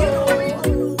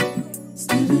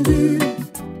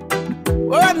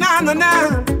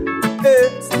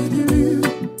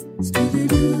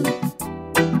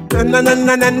 na na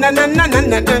na na na na na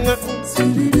na na na.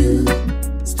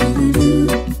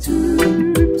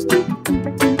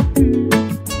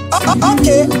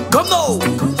 Okay, come now.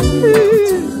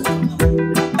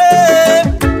 Hey,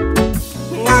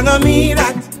 I know me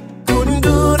that couldn't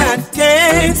do that.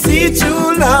 Can't see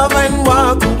true love and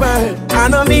walk away. I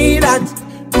know me that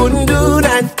couldn't do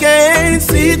that. Can't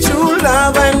see true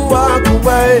love and walk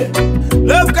away.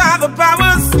 Love got the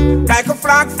powers like a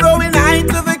flock flowing out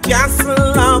to the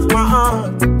castle of my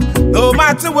heart. No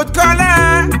matter what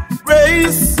color,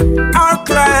 race, or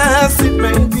class it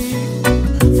may be,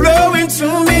 flowing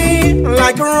through me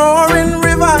like a roaring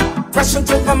river, rushing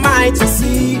to the mighty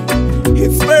sea.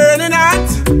 It's burning hot,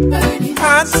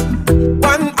 hot,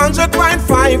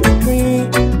 100.5 degrees.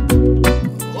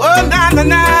 Oh na na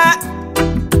na,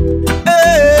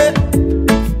 hey.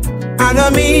 I know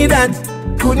me that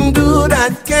couldn't do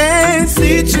that. Can't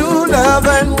see true love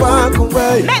and walk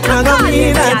away. I know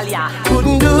me that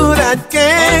couldn't do that.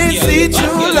 Can't see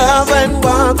true love and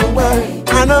walk away.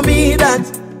 I know me that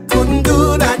couldn't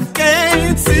do that.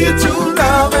 Can't see true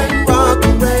love and walk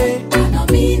away. I know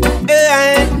me that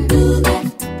couldn't do that.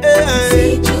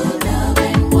 See true love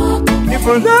and walk away. If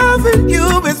loving you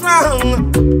is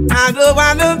wrong, I don't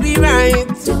wanna be right.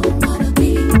 Don't wanna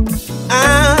be.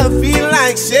 I feel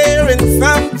like sharing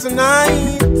some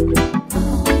tonight.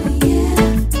 Oh yeah.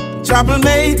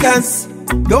 Troublemakers,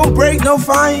 don't break no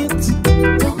fight.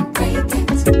 Don't break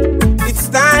it. It's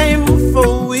time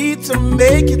for we to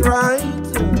make it right.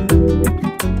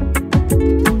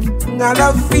 I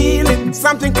love feeling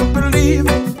something to believe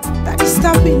in. Daddy,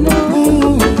 stop it now.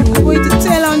 I'm going to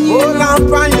tell on you. Hold on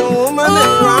for your woman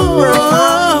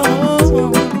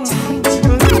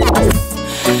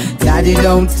Daddy,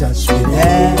 don't touch me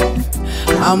there.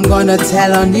 I'm gonna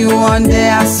tell on you one day,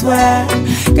 I swear.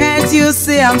 Can't you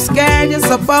see I'm scared? You're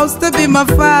supposed to be my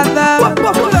father.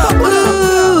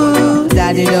 Ooh,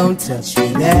 Daddy, don't touch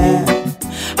me there.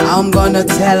 I'm gonna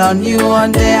tell on you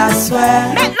one day, I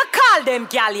swear. Them,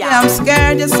 I'm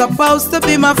scared, you're supposed to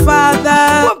be my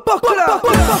father.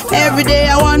 Every day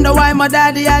I wonder why my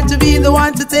daddy had to be the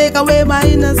one to take away my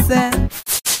innocence.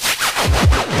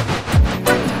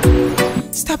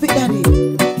 Stop it, Daddy.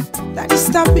 Daddy,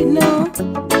 stop it now.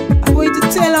 I'm going to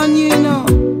tell on you, you know.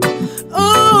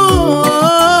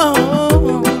 Oh,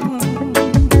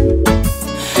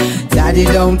 Daddy,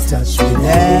 don't touch me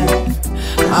there.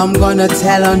 I'm gonna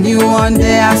tell on you one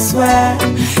day, I swear.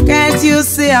 Can't you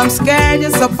see I'm scared?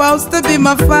 You're supposed to be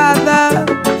my father.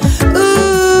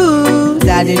 Ooh,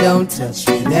 Daddy, don't touch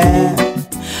me there.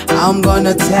 I'm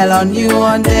gonna tell on you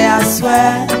one day, I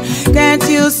swear. Can't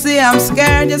you see I'm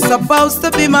scared? You're supposed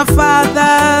to be my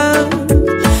father.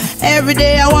 Every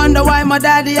day I wonder why my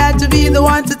daddy had to be the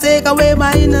one to take away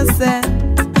my innocence.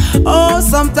 Oh,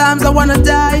 sometimes I wanna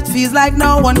die. It feels like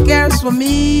no one cares for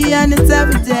me, and it's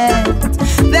evident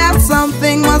that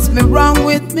something must be wrong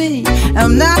with me.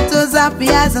 I'm not as happy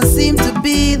as I seem to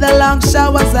be. The long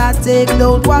showers I take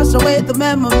don't wash away the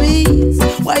memories.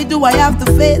 Why do I have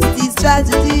to face these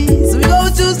tragedies? We go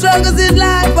through struggles in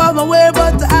life, I'm aware,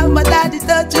 but to have my daddy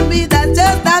touching me, that's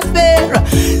just not fair.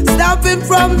 Stop him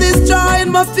from destroying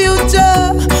my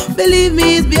future. Believe me,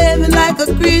 he's behaving like a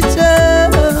creature.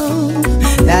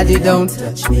 Daddy, don't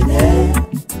touch me there.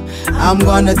 I'm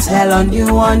gonna tell on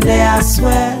you one day, I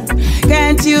swear.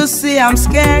 Can't you see I'm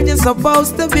scared? You're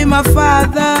supposed to be my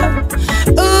father.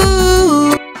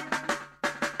 Ooh.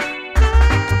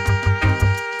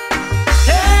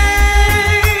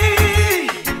 Hey,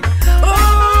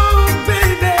 oh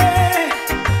baby,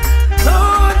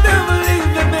 oh never leave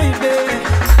me, baby.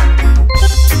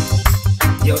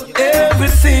 You're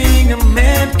everything a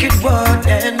man could want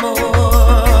and more.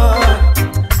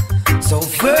 So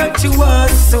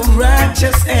virtuous, so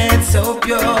righteous, and so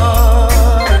pure.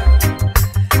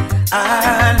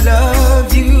 I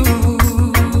love you.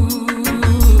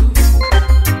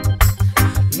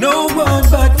 No one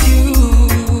but you.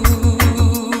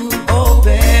 Oh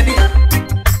baby,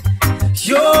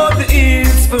 you're the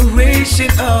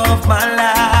inspiration of my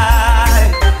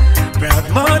life. Proud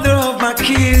mother of my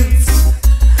kids,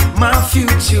 my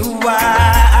future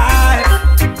wife.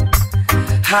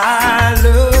 I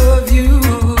love you.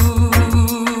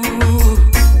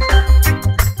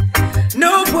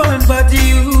 No one but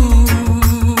you.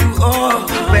 Oh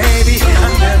baby,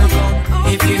 I'm never gonna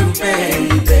leave you,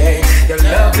 baby. Your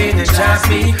loving it drives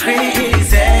me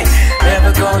crazy.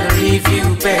 Never gonna leave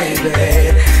you,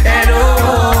 baby, at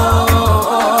all.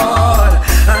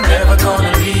 I'm never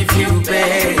gonna leave you,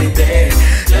 baby.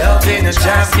 Loving it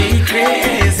drives me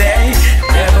crazy.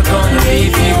 Never gonna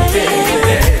leave you,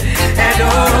 baby, at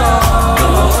all.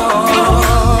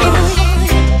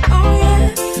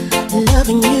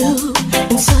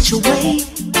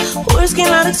 Words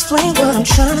cannot explain what I'm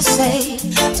trying to say.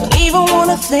 Don't even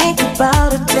wanna think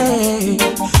about a day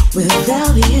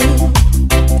without you.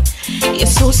 You're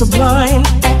so sublime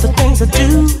at the things I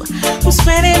do. I'm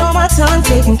spending all my time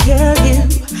taking care of you.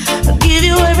 I'll give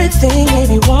you everything,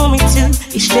 maybe you want me to.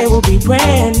 Each day will be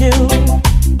brand new.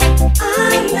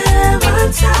 I'm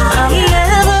never tired. I'm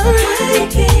never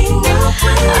waking up.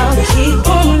 I'll keep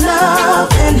on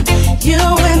loving you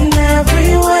in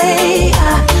every way.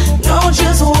 I know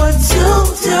just what to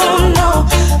do, know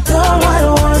the right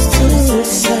words to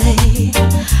say.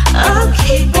 I'll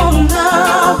keep on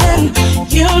loving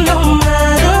you no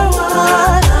matter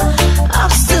what.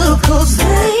 Obstacles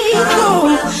they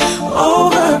gon'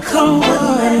 overcome me.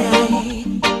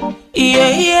 Yeah,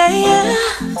 yeah, yeah.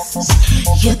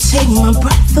 You take my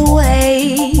breath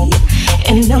away,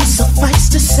 and I'm suffice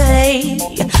to say,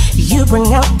 you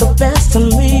bring out the best in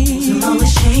me. You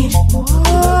always change. I'm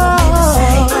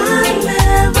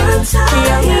never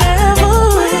tired. I'm never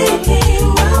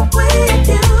waking up with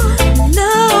you.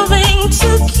 Loving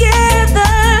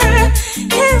together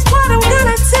is what I'm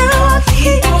gonna do.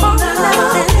 Keep on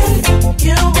loving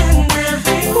you in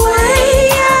every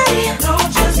way. Know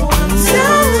just what to do.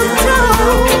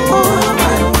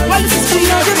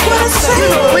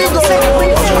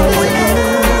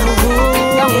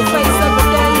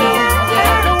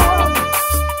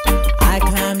 I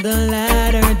climb the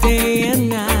ladder day and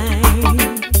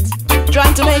night,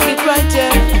 trying to make it right,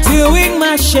 yeah. Doing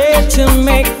my share to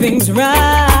make things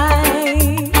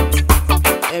right.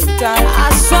 Every time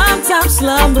I sometimes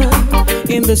slumber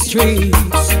in the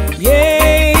streets,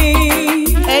 yeah.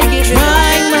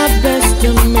 Trying my best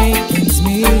to make ends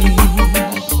meet.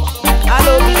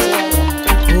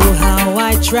 Oh, how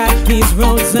I track these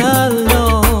roads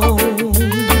alone,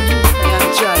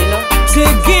 to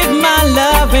give my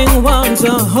loving ones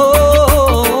a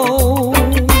home.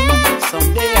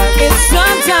 It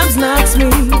sometimes knocks me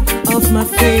off my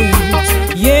feet,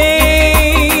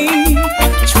 yeah.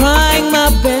 Trying my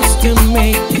best to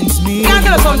make ends meet.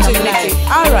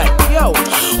 Alright, yo.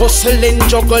 Hustling,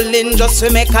 juggling, just to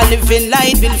make a living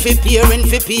life. Bill for peering,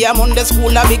 for PM on the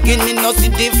school a beginning. No see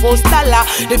the first dollar,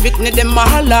 the picnic them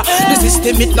mahala. The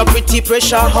system it no pretty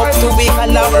pressure. How to be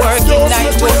holla, working 9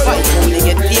 to 5. Only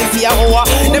get paid for your hour.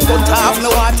 Them put half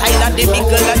no water in the middle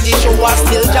and the show was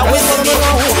still just with me too.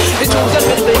 The truth just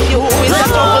will be you. It's a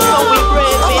trouble so we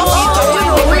pray.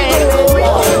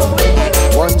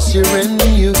 Once you're in,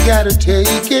 you gotta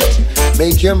take it.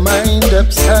 Make your mind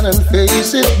up, son, and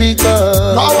face it,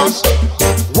 because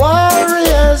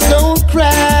warriors don't cry.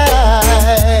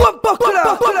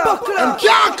 And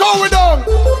can't go with them.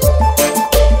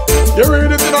 You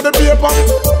read it in the paper.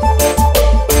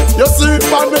 You see it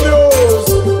on the news.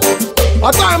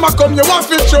 A time I come, you want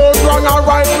to choose wrong and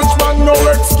right. Which man, no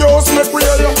excuse, make we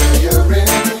hear you. You're in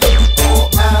or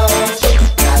out,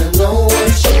 gotta know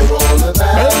what you're all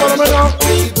about. Hey, follow me now.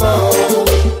 Be bold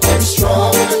and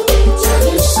strong.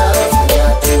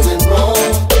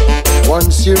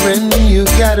 Once you're in, you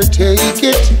gotta take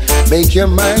it. Make your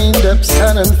mind up,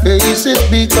 son, and face it,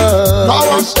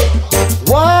 because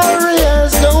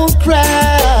warriors don't cry.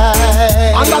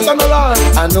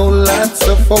 I know lots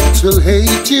of folks will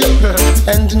hate you,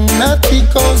 and not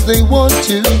because they want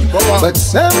to, but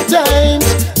sometimes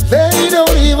they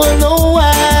don't even know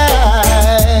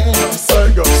why. So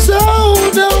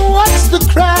don't watch the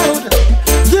crowd.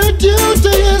 Their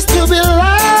duty is to be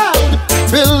loud.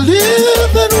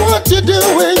 Believe in what you're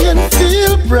doing and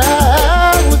feel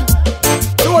proud.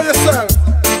 Do it yourself.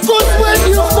 Cause when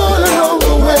you fall along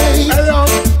the way,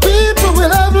 people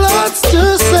will have lots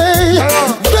to say.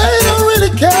 They don't really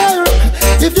care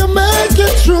if you make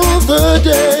it through the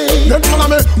day. Then follow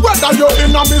me, whether you're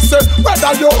in a miss,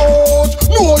 whether you're out,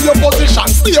 know your position,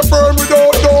 stay firm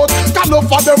without doubt. Can enough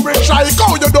of them will try,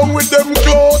 go you down with them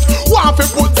clothes. Want to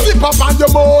put zip up on your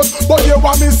mouth, but you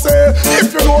want me say,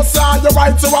 if you know say you're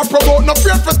right to a promote, no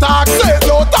fear for talk. Say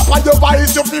no, top of your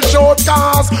voice, you feel short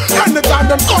cars. Anytime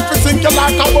them come to sink you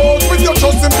like a boat, with your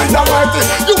trust in the almighty,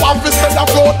 you want to stay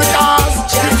afloat because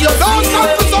if you don't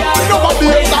stand for something,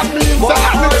 nobody else that means that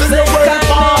anything you will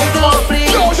fall for.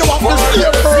 No, you want to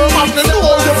stay firm and you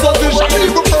know your position,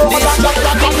 even firmer than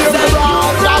that can be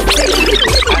around.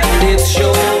 And it's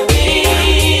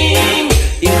showing,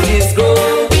 it is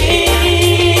growing.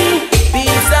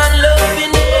 Peace and love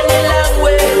in any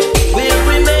language will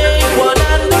remain one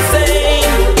and the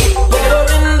same. Go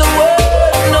in the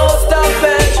world, no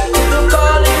stoppage to the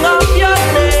calling of your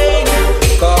name.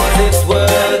 Cause it's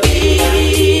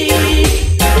worthy,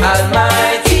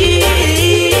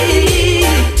 Almighty.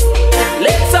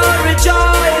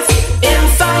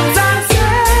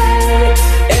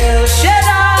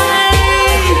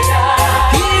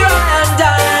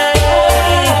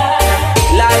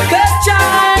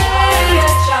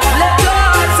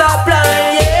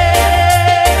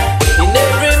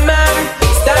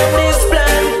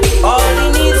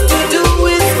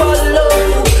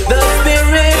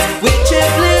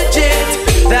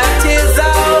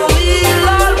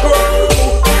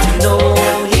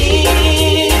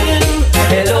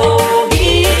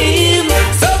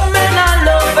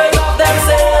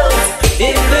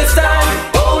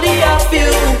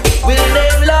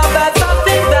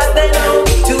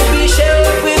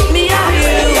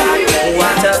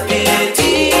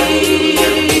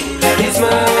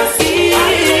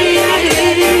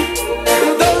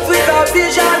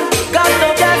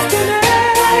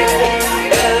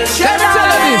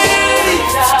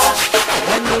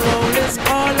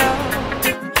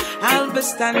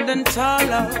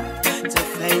 taller to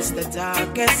face the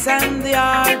darkest and the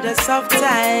hardest of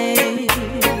times.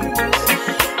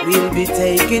 We'll be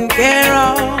taking care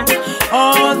of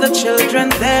all the children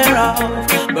thereof,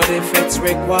 but if it's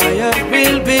required,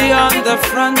 we'll be on the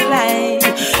front line.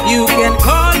 You can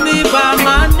call me by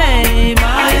my name,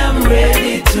 I am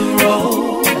ready to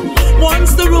roll.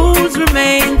 Once the rules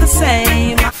remain the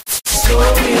same,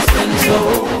 story's been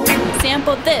told.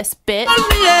 Sample this, bitch. Call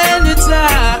me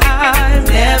anytime,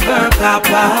 never cop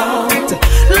out.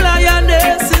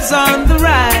 Lioness is on the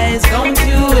rise, don't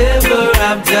you ever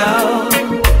have doubt.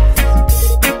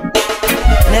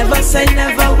 Never say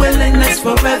never, willingness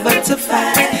forever to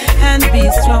fight and be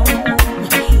strong.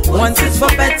 Once it's for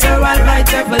better, I'll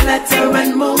write every letter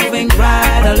and moving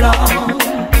right along.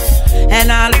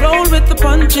 And I'll roll with the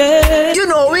punches. You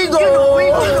know we go.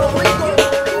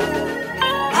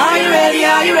 Are you ready?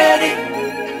 Are you ready?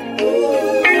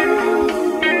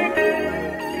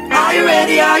 Are you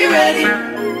ready? Are you ready?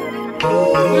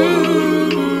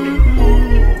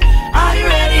 Are you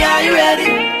ready? Are you ready?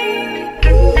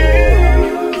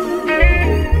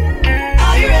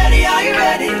 Are you ready? Are you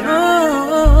ready?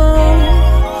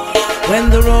 When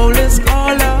the roll is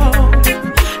called out,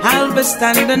 I'll be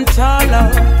standing taller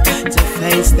to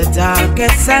face the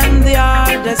darkest and the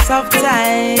hardest of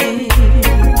times.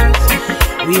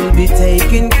 We'll be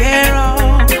taking care of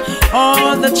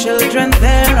all the children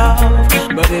thereof,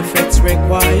 but if it's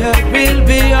required, we'll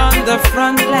be on the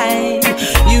front line.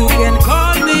 You can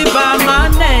call me by my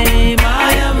name,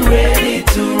 I am ready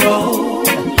to roll.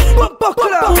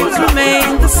 Rules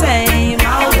remain the same,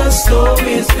 how the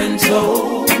story's been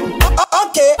told.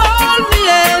 Okay. Call me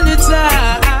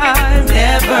anytime,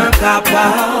 never cop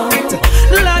out.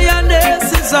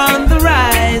 Lioness is on the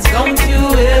rise, don't you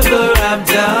ever have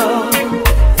doubt.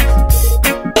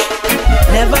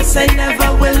 Never say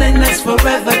never, willingness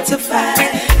forever to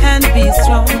fight and be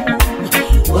strong.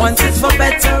 Once it's for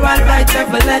better, I'll write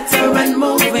every letter and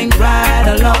moving right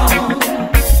along.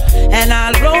 And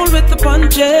I'll roll with the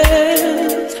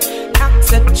punches,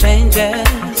 accept changes,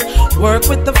 work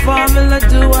with the formula,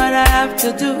 do what I have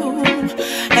to do.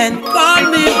 And call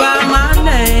me by my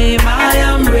name, I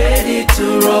am ready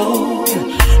to roll.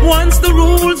 Once the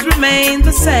rules remain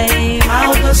the same,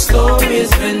 how the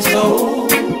story's been told.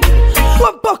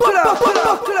 Buckle up,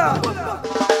 buckle up.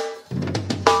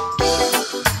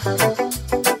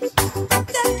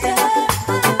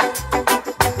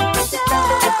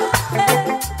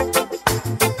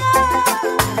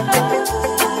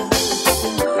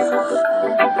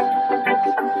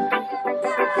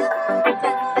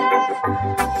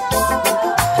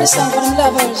 It's song for them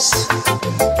lovers.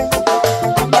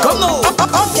 Come on,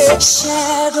 okay.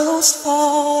 Shadows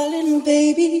falling,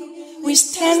 baby, we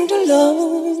stand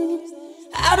alone.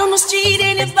 Out on the street,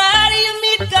 anybody you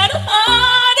meet got a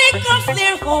heartache off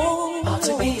their home. Ought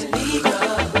to be illegal.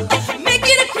 Make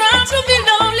it a crime to be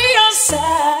lonely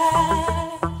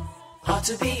outside. Ought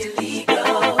to be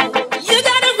illegal. You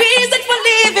got a reason for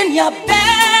leaving your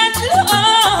bed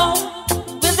alone.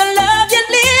 With the love you're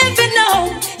living on,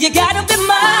 you gotta be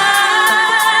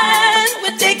mine.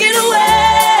 We'll take it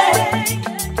away.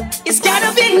 It's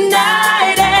gotta be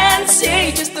night and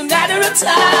day, just a matter of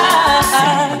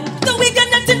time. We got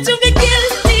nothing to be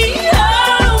guilty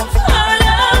of. Our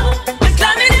love, we're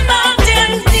climbing the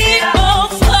mountains deep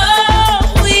of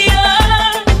who we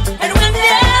are, and we'll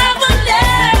never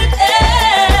let it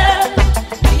end.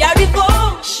 We are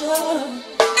devotion,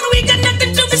 and we got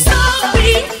nothing to be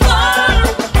sorry for.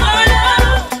 Our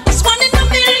love is one in a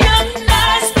million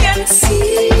eyes can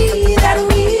see that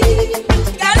we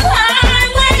got a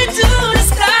highway to the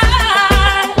sky.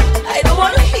 I don't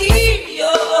wanna hear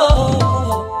you.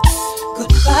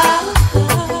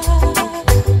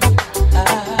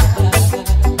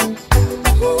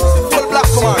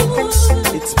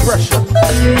 Pressure.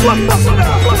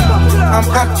 I'm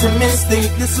optimistic,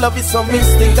 this love is so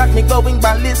mystic, got me going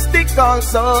ballistic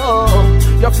also.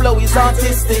 Your flow is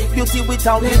artistic, beauty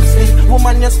without lipstick.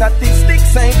 Woman, your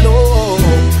statistics ain't low.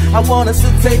 I want us to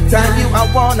take time, you, I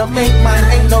wanna make mine.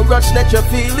 Ain't no rush, let your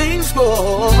feelings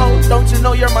go. Don't you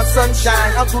know you're my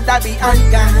sunshine, how could I be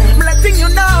unkind? I'm letting you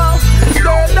know,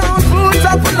 girl, don't put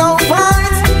up no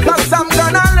fights, cause I'm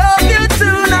gonna love you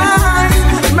tonight.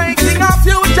 Making our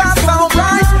future so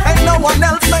bright, ain't no one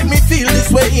else make me feel this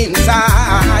way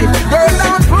inside. Girl,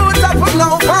 don't put up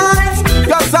no fights,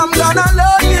 cause I'm gonna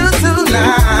love you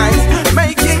tonight.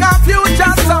 Making our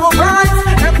future so bright,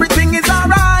 everything is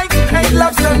alright, ain't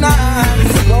love so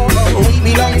nice.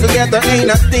 We belong together, ain't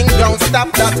a thing don't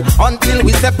stop that. Until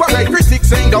we separate,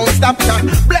 critics ain't don't stop that.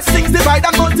 Blessings divide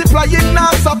and multiply, it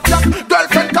now subtract.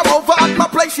 Girlfriend come over at my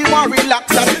place, she want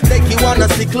relax at. Take you on a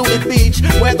secluded beach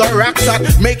where the rocks at.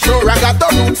 Make sure I got the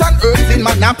roots and herbs in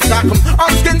my knapsack.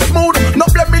 On skin smooth, no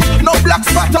blemish, no black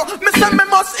spot. Me say me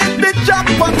must hit the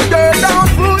jackpot. Girl, don't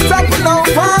fool up, no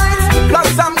fight.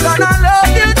 Plus I'm gonna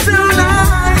love you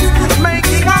tonight.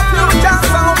 Making our future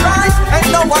so bright.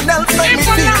 Ain't no one else make me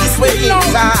feel this way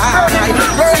inside.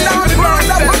 Girl, don't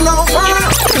fool up, no fight.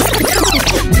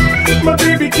 My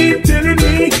baby keep telling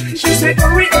me, she say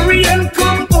hurry, hurry and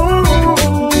come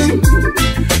home.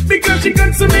 Because she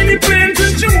got so many plans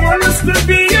and she want us to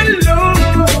be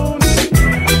alone.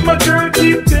 My girl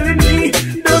keep telling me,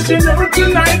 don't you know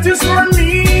tonight is for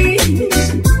me.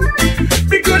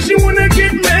 Because she wanna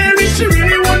get married, she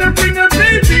really wanna bring a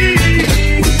baby.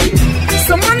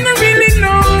 Someone that really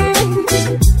know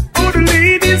how the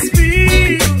ladies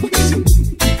feel.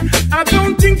 I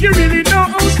don't think you really know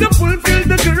how to fulfill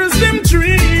the girls' them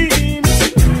dreams.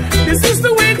 This is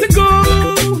the way to go.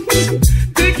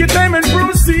 Take your time and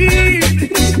proceed.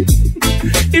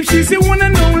 If she's the one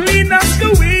and only, that's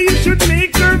the way you should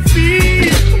make her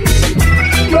feel.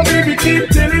 My baby keep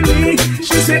telling me,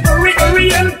 she say hurry,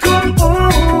 hurry and come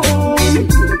home.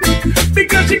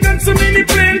 Because she got so many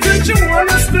plans and she want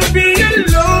us to be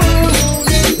alone.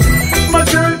 My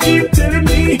girl keep telling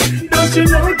me, don't you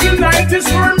know tonight is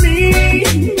for me.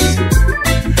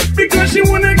 Because she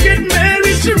wanna get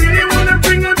married, she really wanna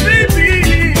bring a baby.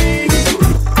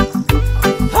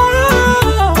 Oh,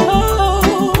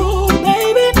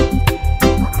 baby.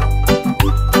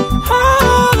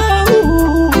 Oh.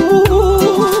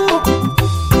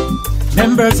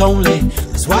 Members only,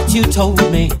 that's what you told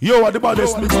me. Yo, what the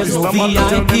baddest There's no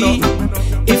VIP.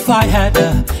 If I had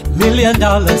 $1 million,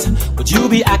 would you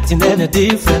be acting any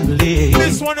differently?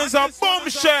 This one is a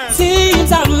bombshell.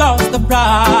 Seems I've lost the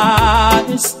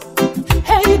prize.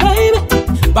 Hey baby,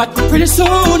 but pretty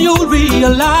soon you'll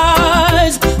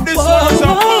realize this one's a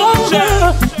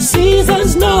bombshell.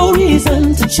 Seasons no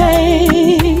reason to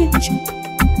change.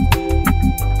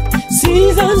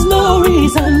 Seasons no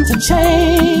reason to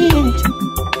change.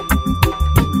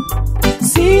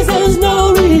 Seasons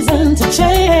no reason to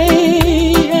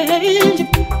change.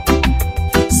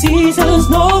 Seasons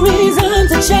no reason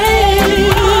to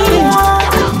change.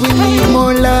 We need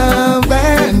more love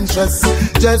and trust.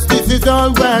 Justice is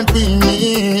all what we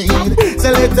need. So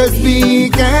let us be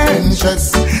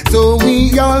conscious, so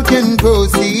we all can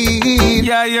proceed.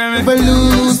 Never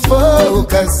lose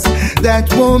focus,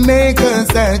 that won't make us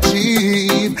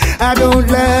achieve. I don't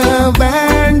love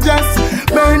and just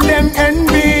burn them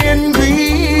envy and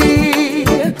greed.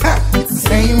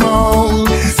 Same old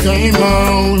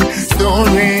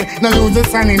story, no lose the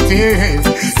sanity.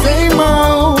 Same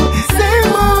old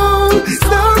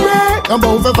story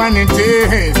about the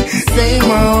vanity.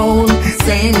 Same old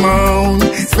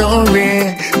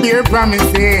story, bare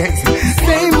promises.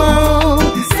 Same old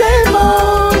story.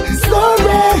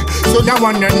 So that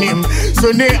one name. So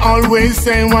they always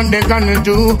say what they gonna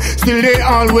do. Still they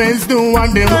always do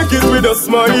what they want. Take it with a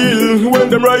smile when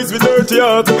them rise with dirty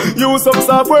heart. Use some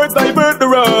soft words, divert the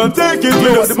wrath. Take it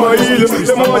with a smile.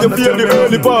 Them want you feel the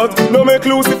early part. No make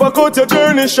loose if I cut your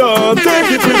journey short.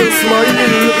 Take it with a smile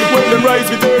when them rise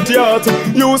with dirty heart.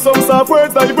 Use some soft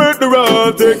words, divert the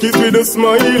wrath. Take it with a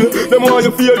smile. Them want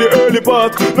you feel the early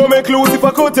part. No make loose if I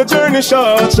cut your journey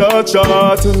short.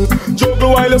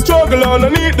 Juggle while you struggle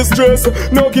underneath the stress.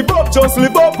 No give up, just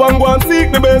live up and go and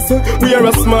seek the best. We are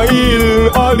a smile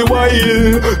all the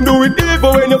while. Do it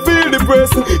even when you feel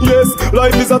depressed. Yes,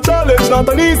 life is a challenge, not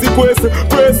an easy quest.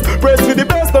 Press for the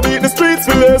best, to beat the streets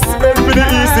for less. Head for the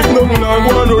east, if nothing I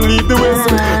want, don't leave the west.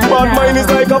 Bad mind is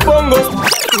like a fungus.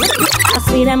 I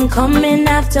see them coming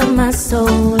after my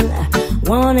soul,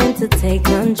 wanting to take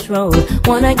control.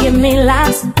 Wanna give me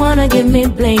laughs, wanna give me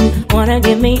bling, wanna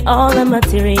give me all the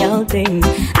material things.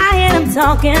 I hear them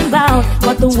talking about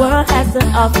what the world has to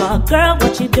offer. Girl,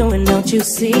 what you doing, don't you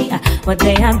see what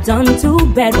they have done to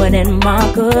Bedouin and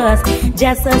Marcus,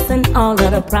 Jesus and all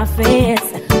of the prophets?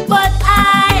 But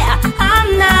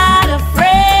I'm not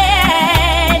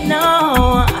afraid,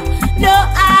 no,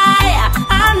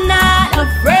 I'm not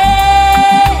afraid.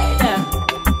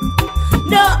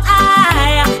 No,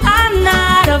 I'm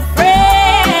not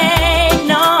afraid,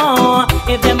 no.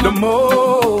 If the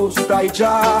most I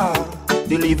Jah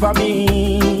deliver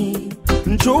me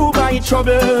through my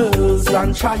troubles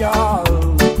and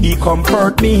trials, He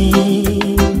comfort me.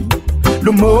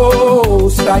 The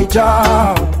most I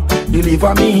Jah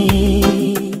deliver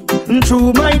me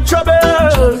through my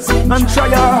troubles and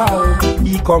trials,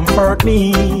 He comfort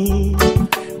me.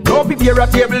 No So prepare a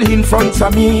table in front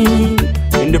of me,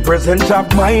 in the presence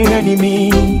of my enemy.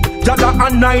 Jaja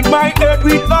anoint my head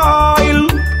with oil,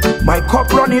 my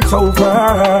cup run it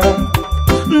over.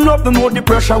 Nothing more the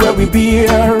pressure where we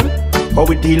bear, how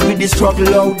we deal with the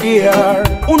struggle out there.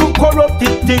 Uno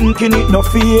corrupted thinking it no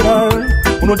fear,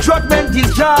 uno judgment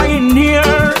is Jah in here.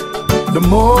 The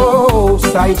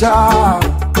Most High Jah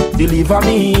deliver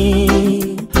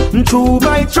me through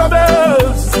my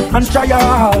troubles and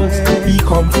trials, He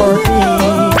comfort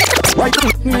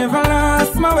me. Never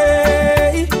lost my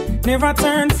way, never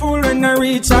turned fool when I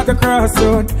reach at the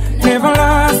crossroad. Never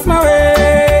lost my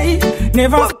way,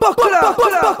 never buckle up.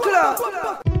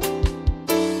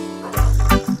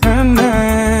 Na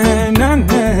na na na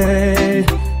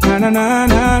na na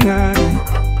na na.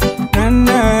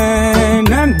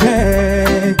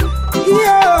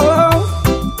 Yo,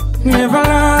 never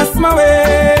lost my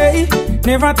way,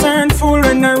 never turned fool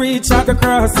when I reach at the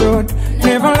crossroad.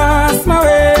 Never lost my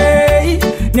way,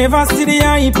 never see the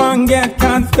hype and get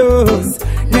confused.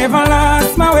 Never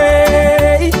lost my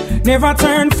way, never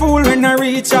turned fool when I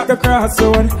reach at the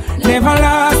crossroad. Never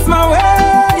lost my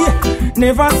way,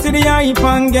 never see the hype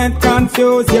and get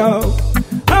confused, yo.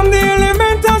 I'm the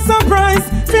element of surprise,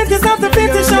 fitness of the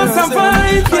British shall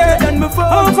survive, yeah.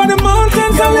 Over the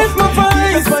mountains I lift my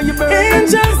voice,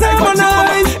 angels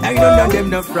harmonize. I don't know them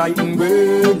no frightened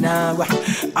word now.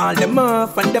 All them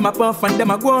off and them a puff and them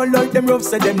a go like them rough,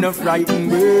 so them no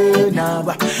frightened word now.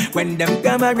 When them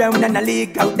come around and I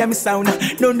leak out them sound,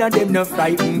 none of them no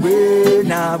frightened word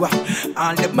now.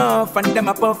 All them off and them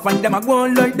a puff and them a go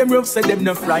like them rough, so them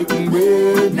no frightened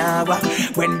word now.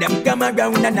 When them come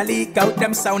around and I leak out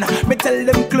them sound, me tell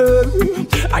them clear,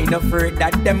 I no afraid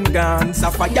that them gone. So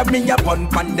fire me a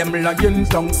pump on them lion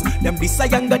tongues. Them this I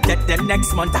am gonna get them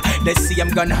next month. They see I'm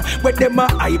gonna with them a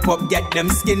hype up, get them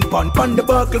skin pump on the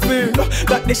buckle field.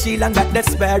 Got the shield and got the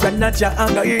spare and not Jah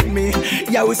gonna hit me.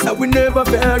 Yo, so we never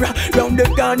fear. Round the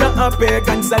corner a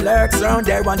pagans a lurks round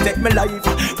there and take me life,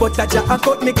 but a Jah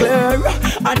cut me clear.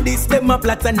 And this them a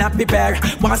plot and happy bear.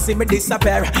 Want see me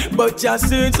disappear, but just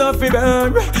suits of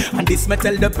fever. And this me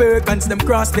tell the pagans them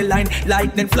cross the line,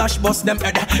 lightning flash bust them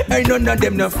head. Ain't none of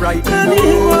them no frightened.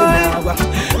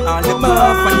 All them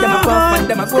off and them a puff and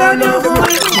them a go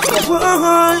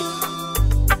on.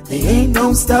 There ain't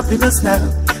no stopping us now.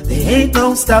 There ain't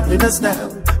no stopping us now.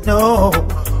 No,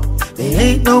 there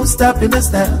ain't no stopping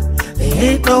us now. There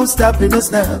ain't no stopping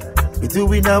us now. We're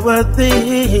doing our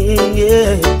thing,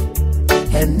 yeah,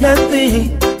 and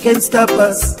nothing can stop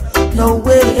us. No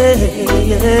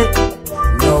way,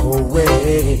 no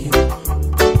way.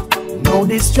 No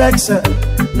distraction,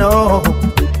 no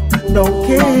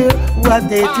care what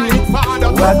they do,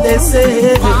 what they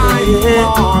say,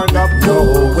 no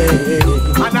way.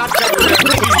 And I tell them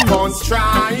keep on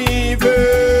striving.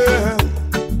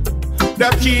 The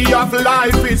key of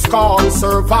life is called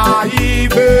surviving.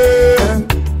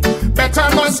 Better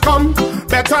must come,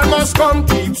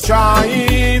 keep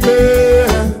striving.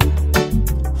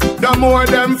 The more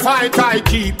them fight, I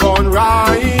keep on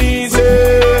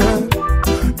rising.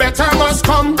 Better must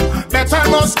come,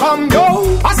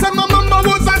 yo. I said my mama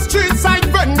was a street side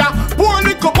vendor, born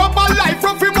in cup up a life,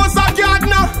 rough him was a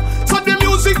gardener. So the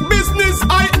music business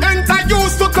I enter,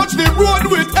 used to touch the road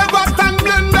with Everton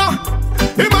blender.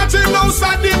 Imagine how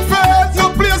sad it felt, no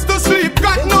place to sleep,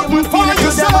 got nothing for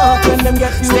yourself.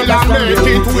 Still I make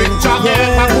it with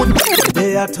Jah.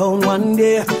 They at town one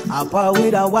day, I part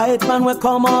with a white man, we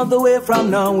come all the way from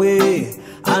Norway.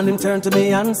 And him turn to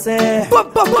me and say, how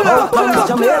come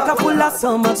Jamaica full of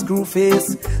so much screw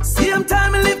face? Same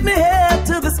time he lift me head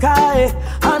to the sky,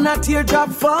 and a teardrop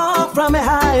fall from me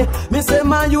high. Me say,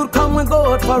 man, you'd come and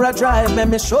go out for a drive. Let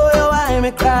me show you why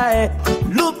me cry.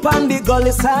 Look on the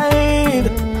gully side.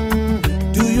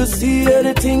 Do you see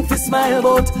anything to smile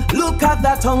about? Look at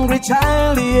that hungry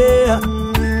child, yeah.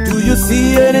 Do you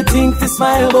see anything to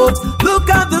smile about? Look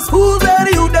at the schools where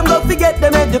you them go to get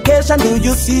them education. Do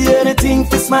you see anything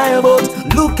to smile about?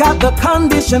 Look at the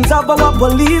conditions of our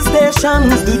police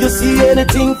stations. Do you see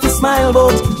anything to smile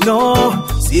about? No.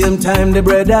 Same time the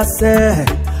brother say,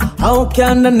 how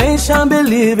can the nation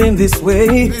believe in this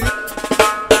way?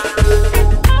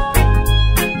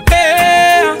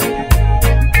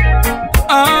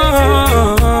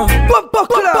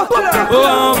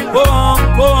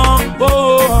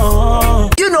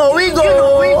 You know we go.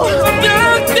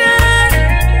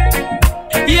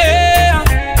 Yeah,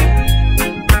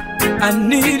 I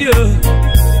need you.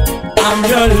 I'm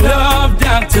your love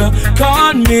doctor.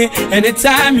 Call me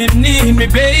anytime you need me,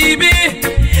 baby.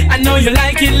 I know you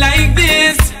like it like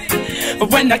this.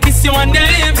 when I kiss you on the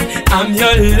lips. I'm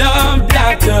your love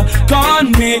doctor. Call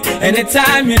me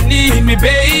anytime you need me,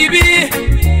 baby.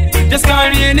 Just call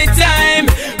me anytime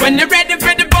when you're ready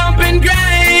for the bump and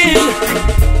grind.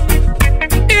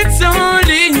 It's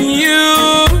only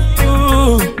you.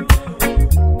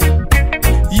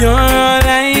 You're all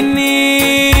I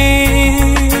need.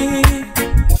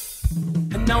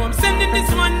 And now I'm sending this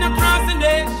one across the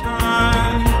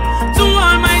nation to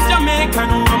all my Jamaican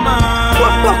woman.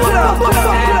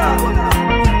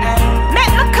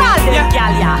 Make me call them,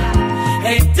 gal, yeah.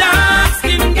 Hey, dark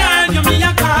skin girl, give me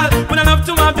a call. When I love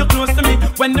to have you close to me.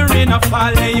 When the rain a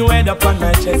fall, lay your head up on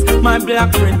my chest. My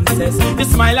black princess, your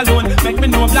smile alone make me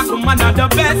know black woman are the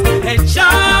best. Hey,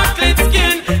 chocolate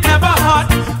skin, ever hot.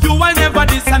 You will never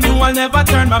diss and you will never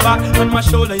turn my back. On my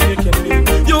shoulder you can be.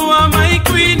 You are my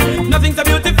queen. Nothing's a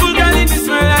beautiful girl in this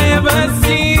world I ever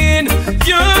seen.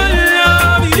 Your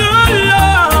love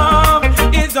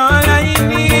is all I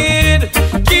need.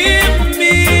 Give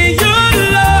me your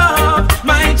love,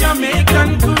 my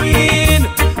Jamaican queen.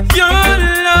 Your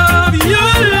love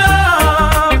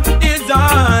is all I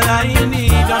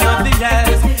need. And nothing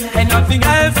else, and nothing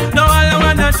else. No, all I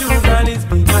wanna do, girl, is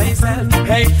be myself.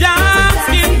 Hey, dark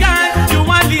skin girl, you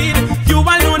are lead. You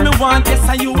alone me want, yes,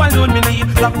 and you alone me need.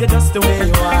 Love you just the way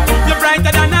you are. You're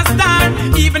brighter than a star.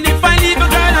 Even if I leave a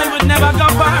girl, I would never go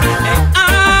far. Hey,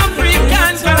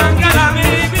 African girl,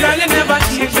 girl, you never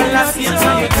change. Girl, I see it so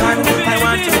you can. I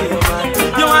want to be your man.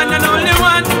 You are the only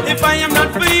one. If I am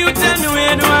not for you, tell me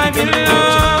where do I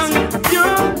belong? You.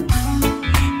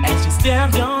 As she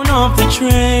stepped down off the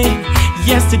train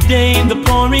yesterday in the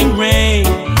pouring rain,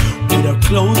 with her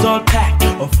clothes all packed,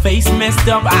 her face messed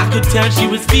up, I could tell she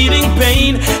was feeling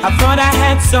pain. I thought I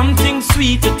had something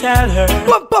sweet to tell her. I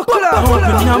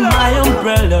opened up my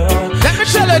umbrella. Let me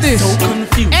tell her this. So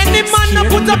confused. Any man that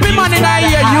put up his man in her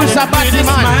ear, use a body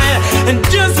man. And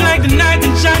just like the night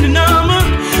in shining armor,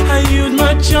 I used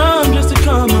my charm just to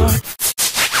calm her.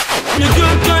 A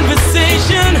good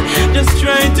conversation, just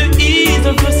trying to ease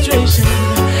her frustration.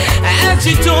 As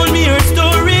she told me her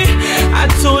story, I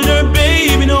told her,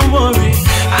 baby, don't worry,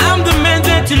 I'm the man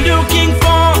that you're looking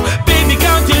for. Baby,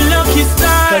 count your lucky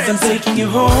stars, 'cause I'm taking you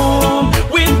home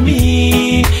with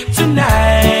me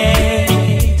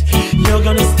tonight. You're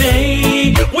gonna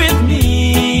stay with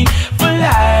me for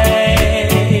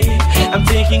life. I'm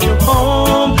taking you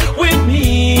home with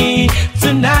me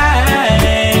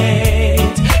tonight,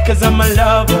 'cause I'm a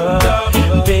lover,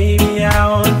 baby, I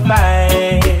won't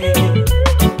fight.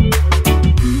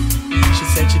 She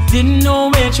said she didn't know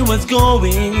where she was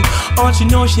going. All she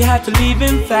knows, she had to leave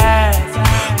him fast.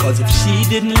 'Cause if she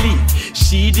didn't leave,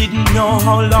 she didn't know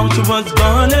how long she was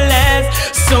gonna last.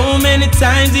 So many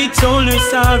times he told her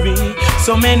sorry,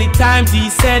 so many times he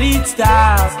said he'd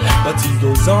stop, but he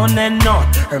goes on and on,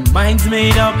 her mind's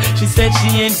made up. She said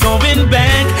she ain't going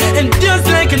back. And just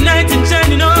like a knight in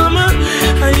shining armor,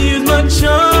 I use my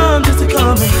charm just to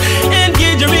calm her,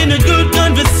 engage her in a good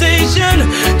conversation,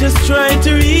 just trying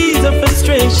to ease her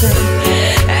frustration.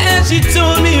 As she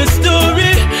told me her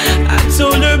story, I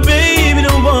told her, baby,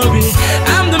 don't worry,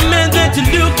 I'm the man that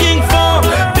you're looking for.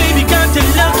 Baby, count your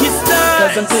lucky stars,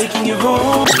 'cause I'm taking you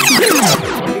home.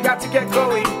 You got to get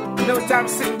going, no time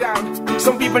sitting down.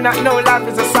 Some people not know life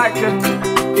is a cycle.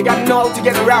 You got to know how to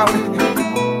get around.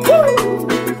 Woo!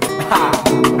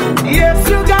 Yes,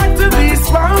 you got to be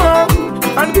strong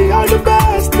and be all the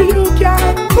best you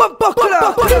can. Buckle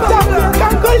up,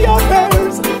 conquer your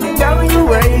fears. Never you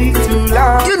wait too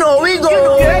long. You know we go.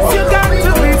 Yes, you got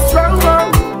to be strong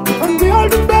and be all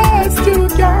the best you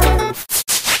can.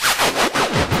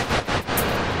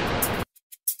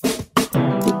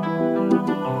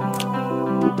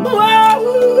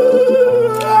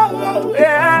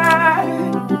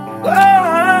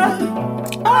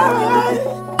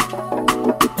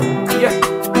 Yeah,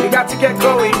 you got to get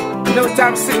going, no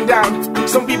time sitting down.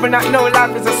 Some people not know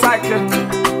life is a cycle.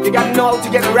 You got to know how to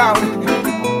get around.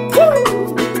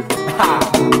 Woo!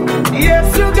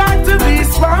 Yes, you got to be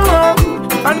strong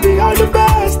and be all the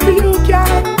best you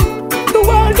can. The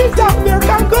world is out there,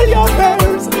 conquer your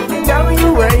fears. Never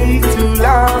you wait too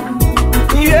long.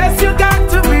 Yes, you got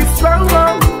to be strong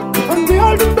and be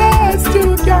all the best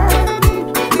you can.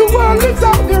 The world is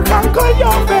out there, conquer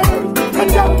your fears. And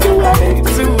don't you wait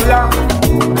too long.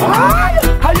 Hi,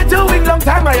 how you doing? Long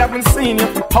time I haven't seen you.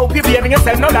 Hope you're behaving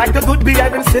yourself now like a good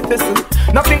behaving citizen.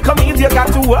 Nothing come easy, you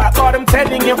got to work hard, I'm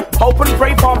telling you. Hope and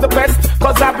pray for the best,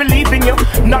 'cause I believe in you.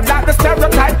 Not like the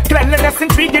stereotype, cleanliness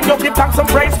intriguing. You give thanks and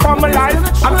praise for my life.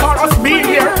 I'm for us being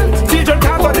here. Children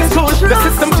can't go to school, the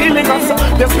system killing us.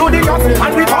 They're schooling us,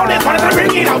 and we all it, wanted to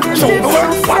bring it out. Show the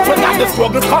world what we got, the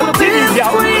struggle's called the things, yo.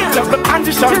 Just look and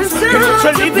competition.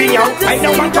 Eventually living out, I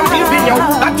don't want to live in you.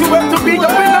 That you have to be the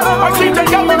winner. I think that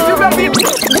you have to be.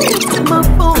 My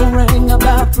phone rang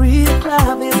about 3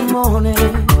 o'clock this morning.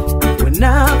 When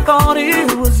I thought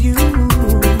it was you,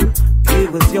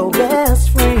 it was your best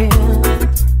friend.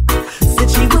 Said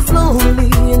she was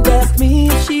lonely and asked me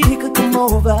if she could come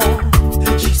over.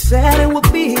 She said it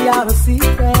would be out of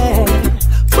secret,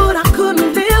 but I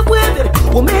couldn't live with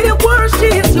it. What made it worse, she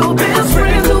is your best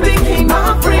friend who became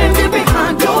my friend. And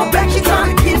behind your back, she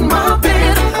tried to get my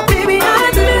bed. Baby, I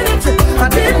admit it, I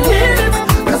didn't hit it.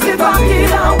 Cause if I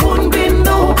did, I wouldn't be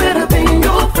no better than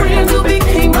your friend who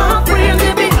became my friend.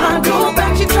 And behind your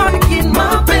back, she tried to get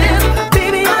my bed.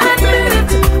 Baby, I admit it,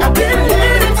 I didn't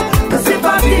hit it. Cause if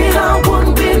I did, I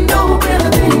wouldn't be no better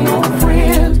than your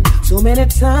friend. So many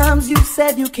times you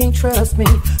said you can't trust me.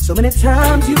 So many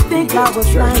times you think I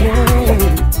was lying.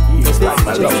 It's like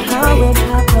my love how it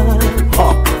happened.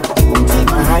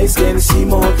 My eyes can see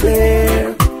more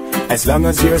clear as long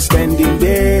as you're standing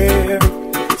there.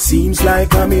 Seems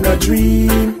like I'm in a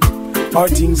dream, or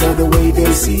things are the way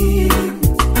they seem.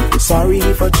 Sorry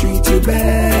if I treat you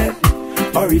bad,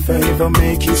 or if I ever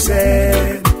make you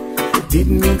sad.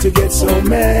 Didn't mean to get so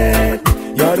mad.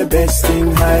 You're the best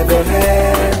thing I ever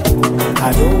had.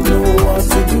 I don't know what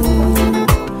to do.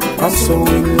 I'm so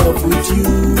in love with you.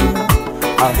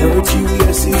 I hurt you,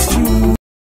 yes it's true.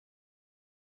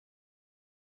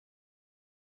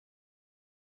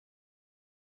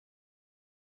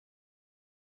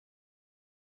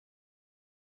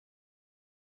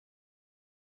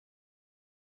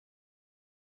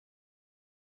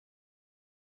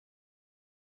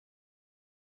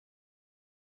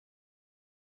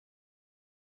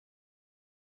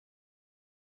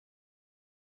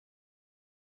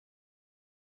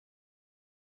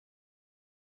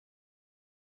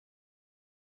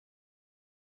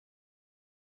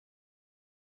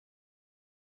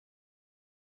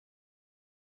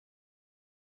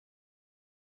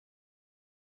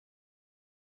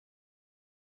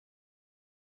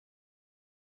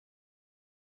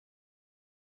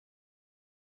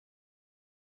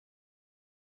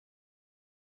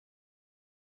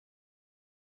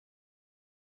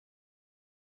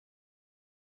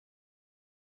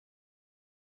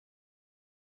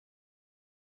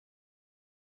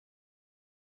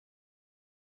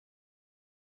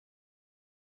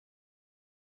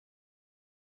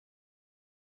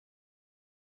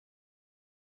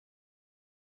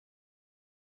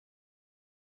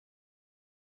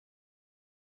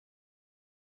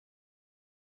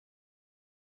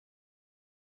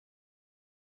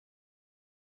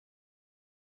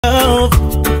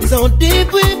 So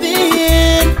deep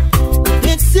within,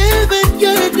 it's even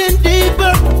getting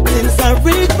deeper. Since I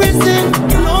represent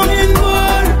longing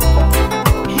more,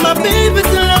 my baby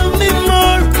to love me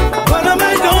more. What am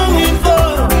I longing for?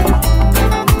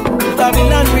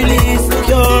 Babylon release the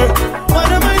cure. What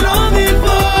am I longing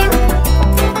for?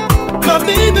 My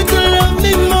baby to love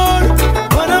me more.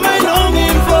 What am I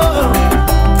longing for?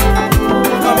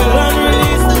 Babylon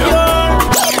release the cure.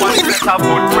 One set of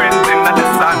good friends in the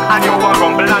sun, and you are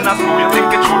rumble and a screw. You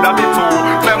think it should have been two.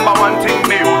 Remember one thing,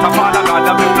 me out of all I got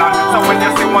a big plan. So when you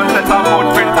see one set of good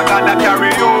friends, I gotta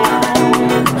carry you.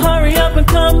 Hurry up and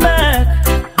come back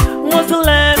was the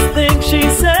last thing she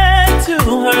said to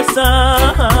her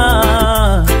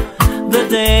son. The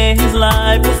day his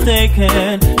life was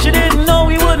taken, she didn't know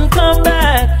he wouldn't come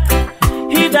back.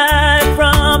 He died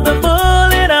from the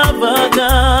bullet of a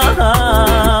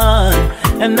gun,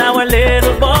 and now our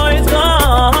little boy is gone.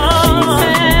 She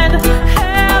said,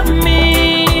 help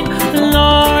me,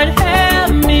 Lord,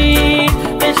 help me.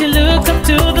 Then she looked up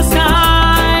to the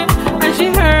sky, and she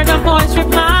heard a voice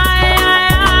reply,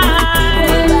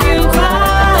 when you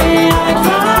cry,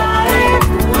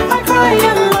 I cry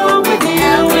along with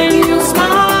you. When you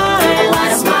smile,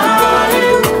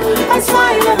 I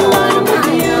smile along with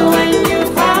you. When you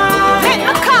cry, hey,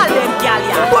 I call them, gal,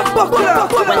 yeah.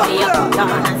 When they up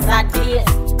down and sad face,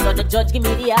 so the judge give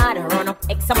me the order, run up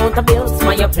X amount of bills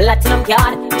for your platinum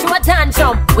card. Through a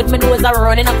tantrum with my nose a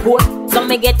running a court. Some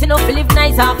me get enough to live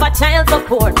nice off a child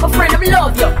support. A friend of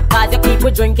love you, cause you keep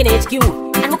with drinking HQ.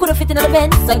 And we could have fit in the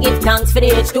Benz, so give thanks for the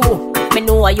H2. Me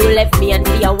know why you left me and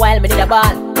for a while me did a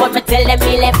ball. But me tell them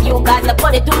me left you cause the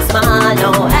body too small.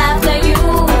 Now after you,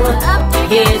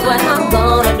 here's what I'm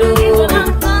gonna do.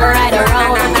 Right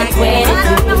around the 22,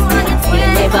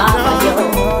 we'll live off of you.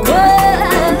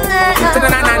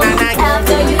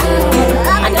 After you,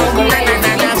 I know me really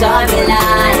enjoy my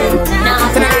life. Now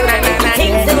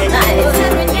things so nice.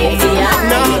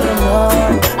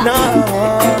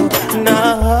 No.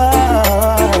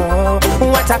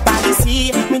 What a policy,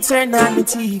 me turn on the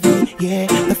TV, yeah,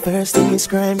 the first thing is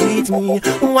crime beats me.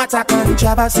 What a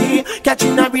controversy,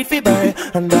 catching a breed fever,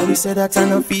 and now we say that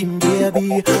I'm a film,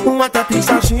 baby. What a piece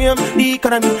of shame, the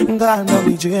economy gone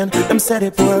on the drain. Them say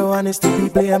the poor one is to be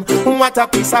blamed. What a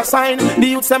piece of sign, the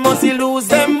youths them must lose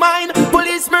their mind.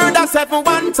 Police murder 7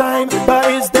 one time,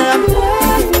 but is there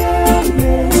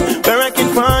where I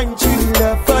can find true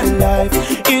love for life?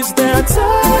 Is there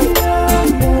time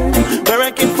where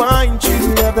I can find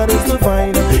true love that is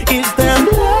divine? Is there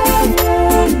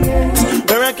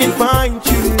where I can find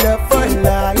true love for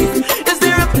life? Is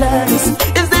there a place?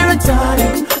 Is there a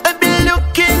time? I've been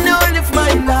looking all of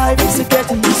my life. So get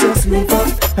to just live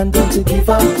up and don't to give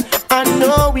up. I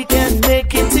know we can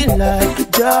make it in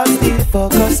life. Just stay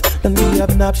focused and be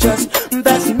obnoxious.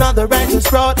 That's not the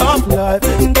righteous road of life.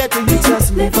 Get to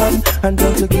just live up and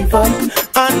don't to give up.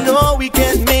 I know we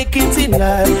can make it in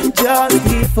life. Just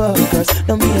be focused,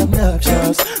 don't be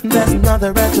obnoxious. That's not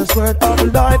the righteous word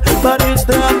of life. But it's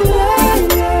the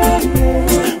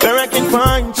where I can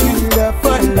find true love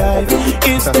for life.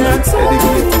 It's the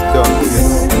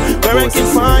where I can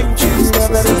find true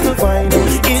love that is divine.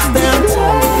 It's the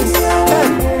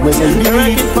when they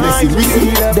lead, they see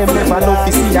them never love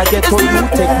to see I get told you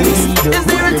take the lead.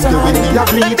 Them the way we are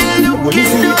bleed, when you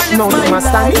see it, now them a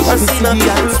stand, we see the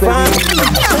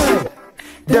answer.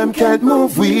 Them can't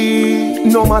move we,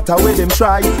 no matter where them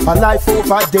try. A life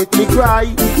over death me cry.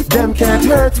 Them can't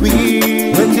hurt we.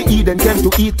 When the Eden came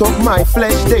to eat up my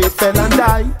flesh, they fell and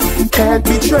die. Can't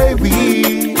betray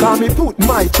we. Cause me put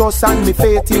my trust and me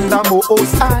faith in the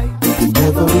Most High.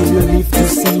 Never will you live to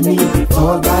see me,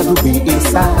 all by the way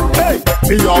inside. Hey,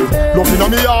 me have looking at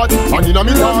me heart and in a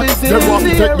me heart. Them want to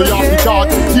take me off the chart,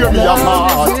 tear me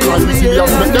apart. Try to see me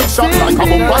and make them shot like a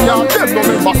bombard. Them no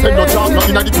member send no chance,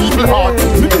 nothing at the people heart.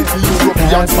 Me take the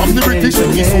Europeans from the British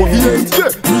and the Soviets. Yeah,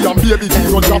 me and baby G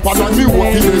on Japan and me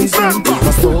what it is. Remember,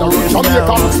 still the rich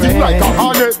Jamaica sting like a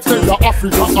hornet. Say the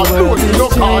Africa and don't be no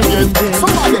Canadian.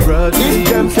 Somebody, if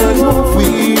them can't move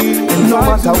we, no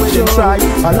matter where they try.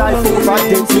 A life over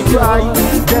them we cry.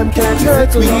 Them can't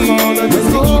hurt we. When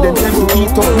the Eden them to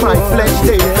eat up my flesh,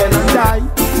 they fell and die.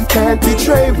 Can't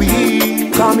betray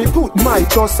we. Cause me put my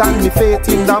trust and me faith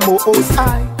in the Most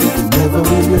High. Never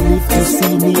will you live to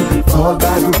see me all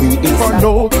by the way inside. For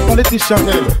no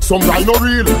politician, some guy no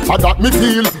real. I that me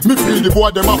feel the boy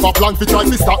them have a plan to try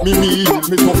to stop me meal.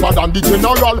 Me tougher than the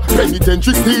general,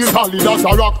 penitentiary steel. Solid as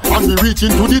a rock and me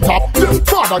reaching to the top.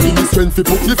 Father give me strength to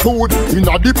put the food in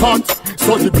a the pot.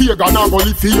 So the pagan a go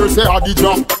live for years, say a the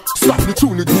drop. Stop the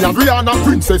tune with me and Rihanna,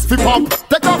 princess fi pop.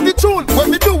 Take off the tune when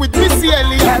we do with Missy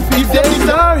Elliott. Happy days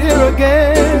are here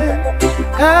again.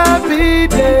 Happy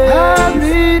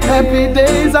days, happy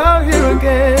days are here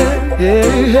again.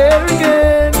 Here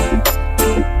again.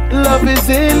 Love is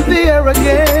in the air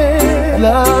again.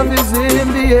 Love is in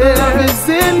the air. Love is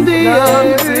in the air. Love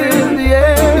is in the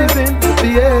air. Love is in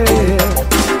the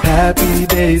air. Happy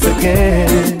days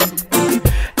again.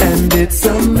 And it's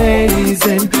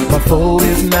amazing. My foe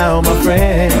is now my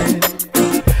friend.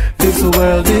 This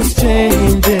world is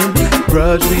changing.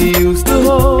 Grudge we used to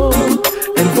hold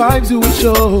and vibes we would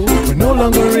show. We're no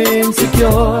longer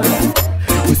insecure.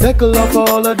 We cycle off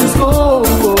all of the score.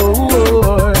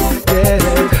 Yeah.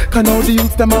 Can all the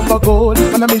youths them have a goal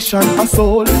and a mission, a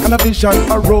soul and a vision,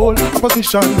 a role, a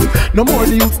position. No more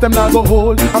the youths them not go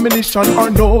hold ammunition or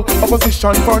no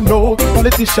opposition for no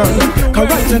politician. Cause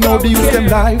right now the youths them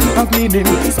life have meaning,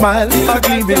 smile are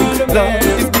gleaming, love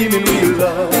is beaming, real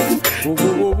love.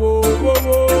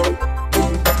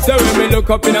 So when we look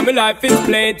up in my life, it's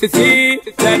plain to see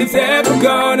that it's ever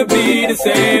gonna be the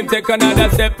same. Take another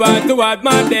step on toward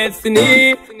my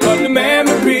destiny, but the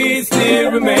memories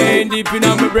still remain deep in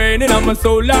my brain and on my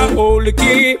soul. I hold the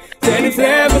key. Then it's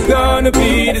never gonna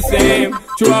be the same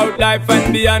throughout life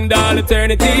and beyond all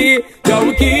eternity. So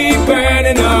we keep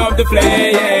burning up the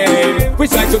flame.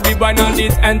 Wish I could be born on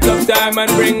this end of time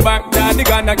and bring back that the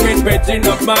gun, a great stretching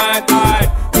of my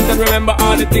eye. And remember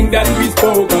all the things that we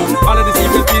spoke of, all of the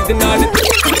secrets and all the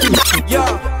Yo,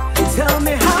 tell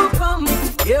me how come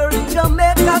here in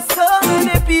Jamaica so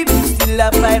many people still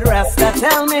have fight Rasta.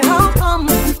 Tell me how come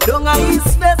down a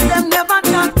East West them never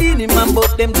chat in him and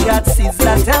both them chat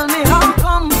Sizzler. Tell me how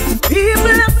come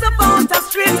people are support the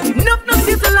street, no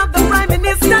people of the Prime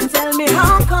Minister. Tell me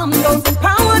how come those in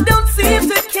power don't seem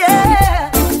to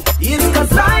care. It's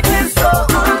cause life is so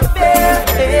unfair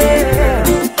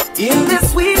in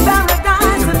this sweet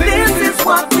paradise, and this is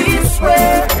what we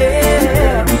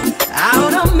swear.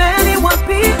 Out of many one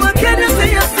people, can you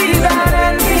see that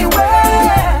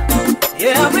anywhere?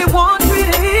 Everyone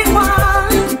treated equal,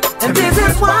 and this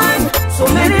is why so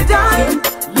many die,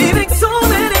 leaving so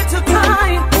many to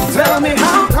cry.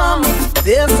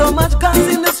 much guns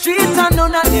in the streets and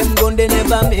none of them gun they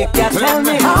never make ya. Tell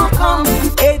me how come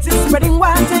AIDS is spreading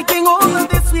wild, taking over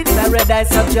the sweet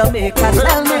paradise of Jamaica.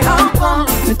 Tell me how come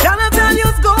the dollar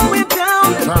value's going down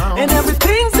and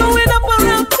everything's going up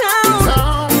around town.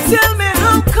 Tell me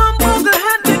how come all the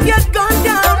had to get gone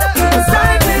down.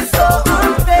 Society is so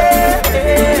unfair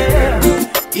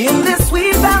in this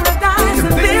sweet paradise,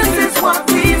 and this is what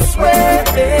we swear.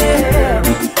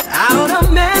 Out of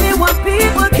many one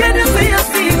people, can you see us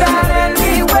see that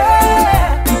anywhere?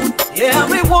 Yeah,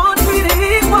 we want we to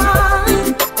equal,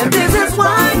 and this is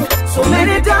why so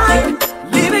many die,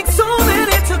 leaving so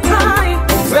many to cry.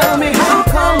 Tell me how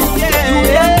come you let them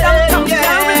come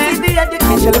down and see the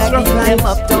education like them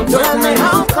up down. Tell me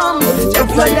how come you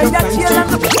let that chill and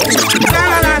the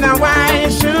why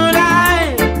should I?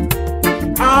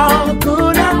 How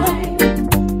could I?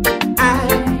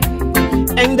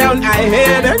 Hang down, I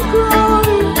hear them cry.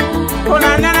 Oh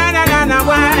na na na na na na,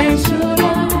 why should I?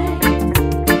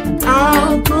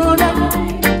 How could I?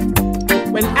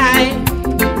 When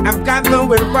I've got no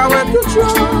willpower to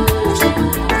try.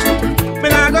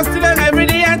 When I go still every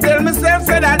day, I tell myself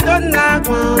that I don't like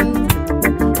one.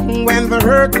 When the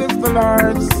hurt is the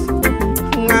Lord's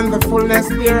and the fullness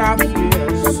thereof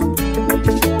is.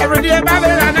 Every day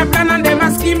Babylon a plan and them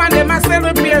a scheme and them a sell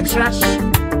repair trash.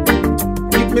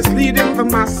 Keep misleading the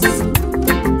mass,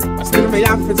 but still me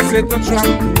have to set the trap.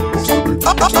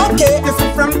 Okay, this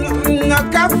is from no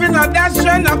coffee, no dash,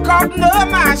 no cup, no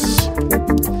mash.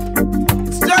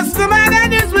 It's just the man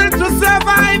and his will to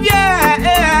survive,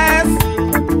 yes.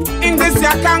 In this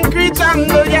your concrete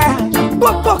jungle, yeah.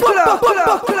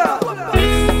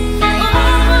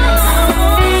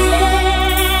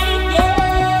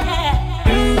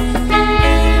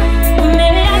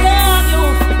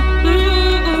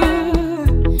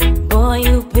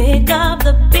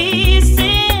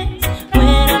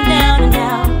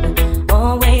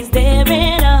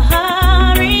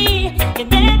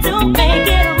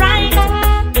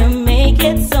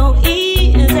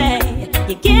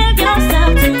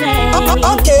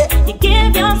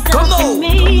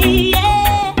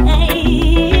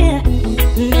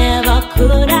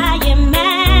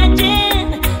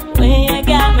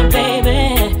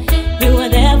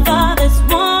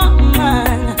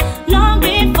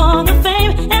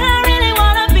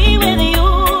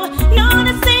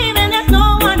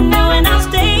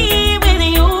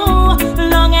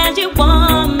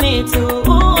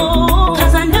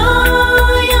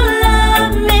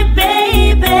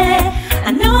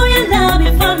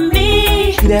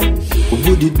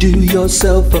 Would you do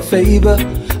yourself a favor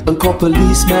and call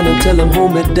policeman and tell him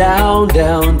hold me down,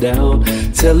 down, down.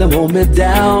 Tell him hold me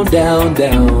down, down,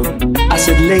 down. I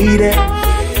said, lady,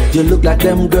 you look like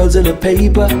them girls in the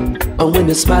paper, and when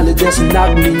you smile it just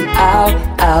knock me out,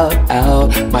 out,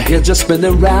 out. My head just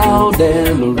spinning round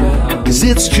and around. Cause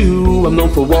it's true, I'm known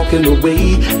for walking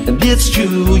away, and it's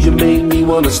true, you make me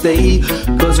wanna stay.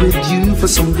 Cause with you for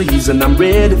some reason I'm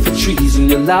ready for treason.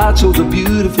 Your light shows a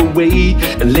beautiful way,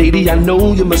 and lady I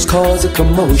know you must cause a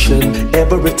commotion.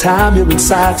 Every time you're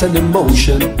inside an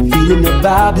emotion, feeling the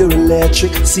vibe, you're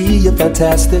electric. See you're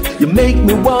fantastic, you make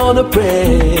me wanna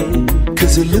pray.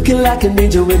 Cause you're looking like an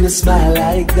angel when you smile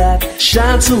like that.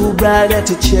 Shine so bright that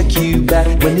to check you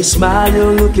back. When you smile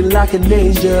you're looking like an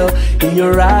angel. In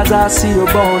your eyes I see a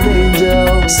born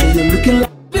angel. So you're looking like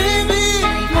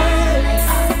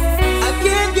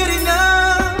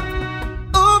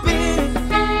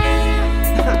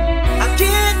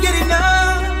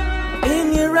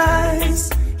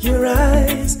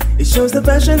it shows the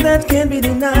passion that can't be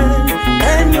denied.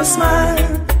 And your smile,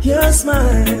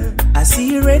 I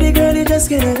see you ready, girl, you just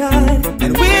can't hide.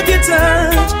 And with your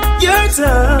touch,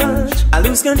 I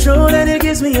lose control and it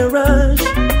gives me a rush.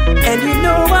 And you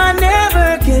know I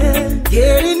never can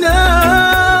get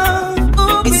enough.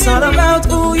 Ooh, it's all about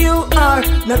who you are,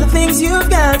 not the things you've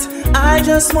got. I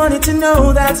just wanted to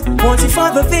know that. Want you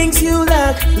for the things you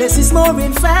lack. Less is more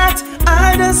in fact.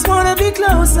 I just wanna be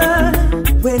closer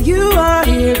when you are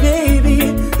here,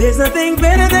 baby. There's nothing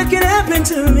better that can happen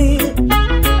to me.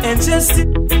 And just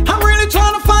I'm really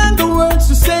trying to find the words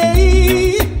to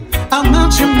say how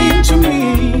much you mean to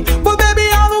me. But baby,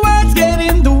 all the words get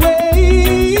in the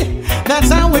way. That's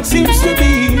how it seems to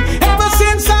be. Ever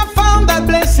since I found that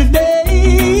blessed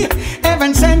day,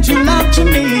 heaven sent you love to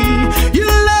me. You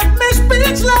left me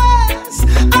speechless.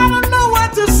 I don't know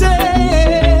what to say.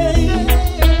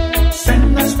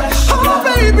 Send a special oh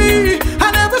baby,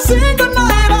 I never sing the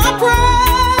night I pray.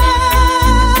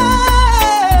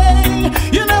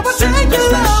 You never take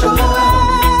your love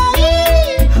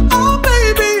away. Oh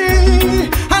baby,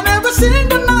 I never sing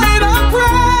the night I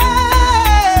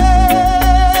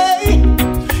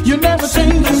pray. You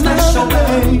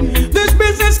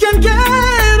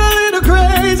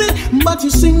but you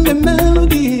sing the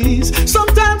melodies.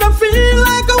 Sometimes I feel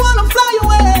like I wanna fly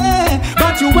away,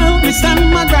 but you help me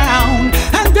stand my ground.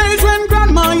 And days when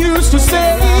grandma used to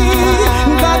say,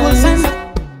 God will send.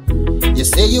 You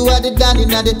say you are the daddy in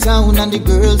the town, and the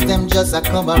girls them just a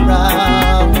come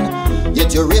around.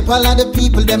 Yet you rape all of the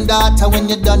people them daughter. When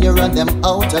you're done you run them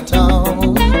out of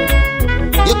town.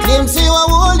 You claim say you are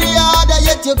holy order,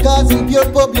 yet you're causing pure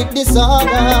public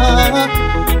disorder.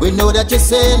 We know that you're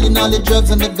selling all the drugs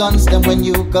and the guns them when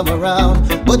you come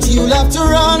around. But you'll have to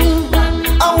run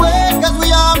away, cause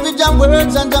we armed with your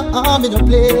words and your arm in a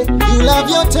play. You'll have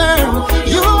your turn,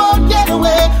 you won't get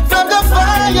away from the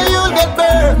fire, you'll get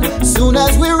burned. Soon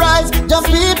as we rise, the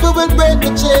people will break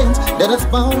the chains that has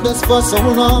bound us for so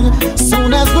long. Soon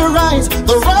as we rise,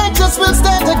 the righteous will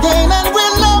stand again, and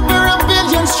we'll number 1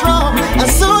 billion strong.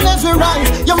 As soon as we rise,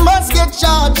 you must get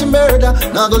charged with murder.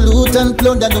 Now go loot and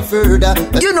plunder no further.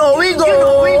 You know we go.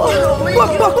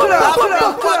 I've been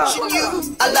watching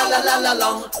you. A la la la la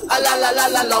long, a la la la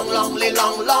la long, long,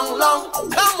 long, long.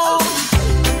 Come on.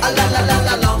 A la la la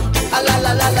la long, a la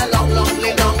la la la long,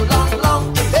 long,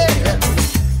 long. Hey.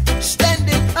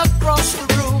 Standing across the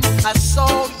room, I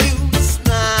saw you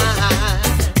smile.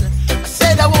 I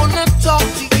said I wanna talk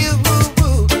to you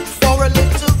for a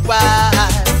little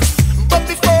while. But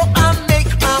before I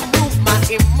make my move, my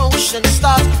emotions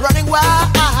start running wild.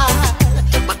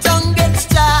 My tongue gets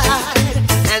tied,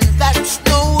 and that's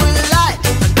no lie.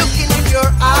 I'm looking in your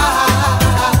eyes.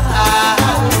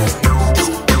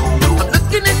 I'm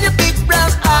looking in your big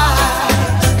brown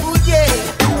eyes. Oh yeah,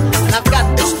 and I've got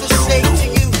this to say to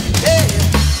you. Hey,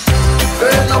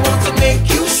 girl, I want to make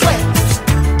you sweat,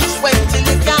 sweat till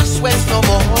you can't sweat no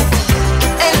more.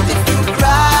 And if you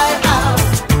cry out,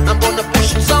 I'm gonna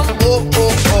push it some more.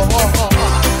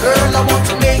 Girl, I want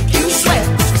to make you sweat,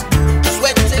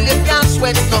 sweat till you can't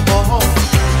sweat no more.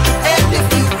 And if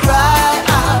you cry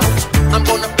out, I'm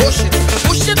gonna push it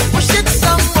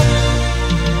some more.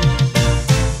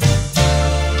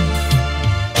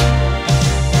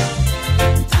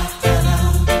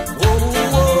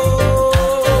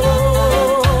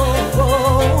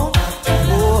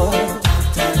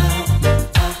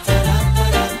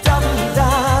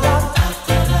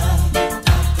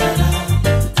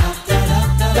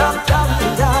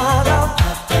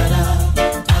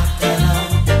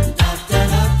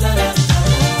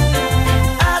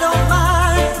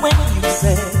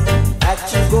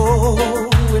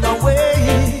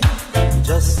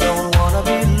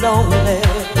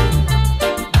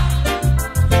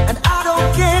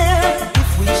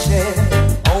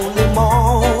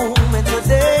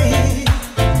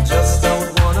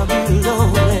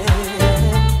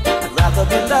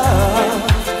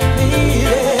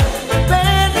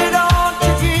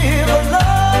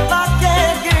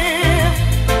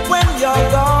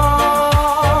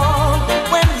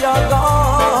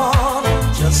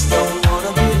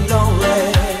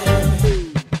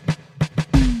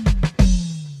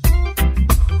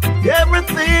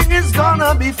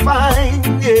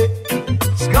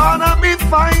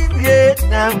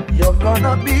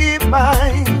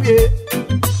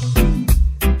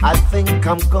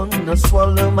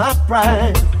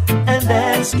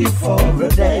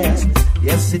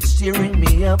 It's tearing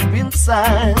me up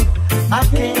inside. I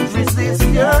can't resist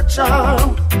your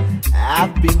charm.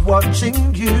 I've been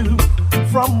watching you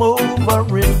from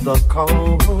over in the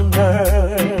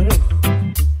corner.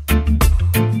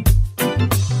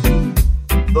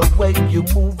 The way you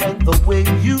move and the way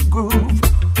you groove.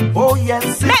 Oh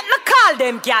yes. Let me call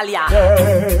them, gal, ya.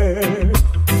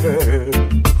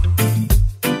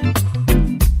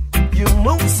 You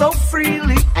move so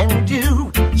freely and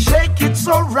you shake it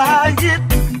so right.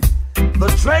 The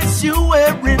dress you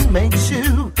wearing makes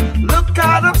you look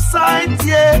out of sight,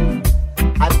 yeah.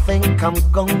 I think I'm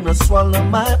gonna swallow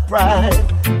my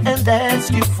pride and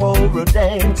ask you for a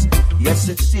dance. Yes,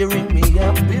 it's tearing me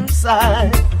up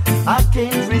inside. I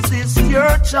can't resist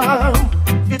your charm.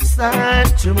 It's time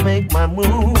to make my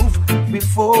move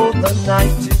before the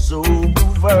night is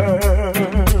over.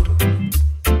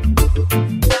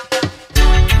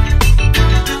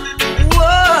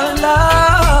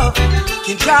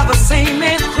 You drive a sane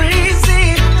man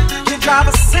crazy. You drive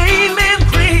a sane man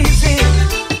crazy.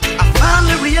 I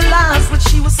finally realized what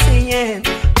she was saying,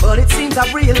 but it seems I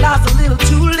realized a little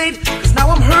too late. Cause now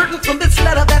I'm hurting from this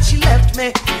letter that she left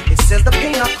me. It says the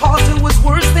pain I caused her was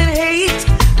worse than hate.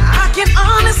 I can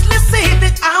honestly say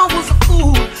that I was a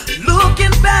fool,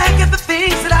 looking back at the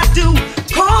things that I do,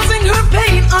 causing her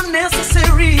pain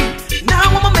unnecessary. Now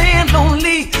I'm a man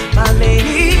lonely. My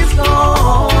lady's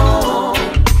gone,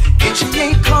 and she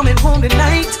ain't coming home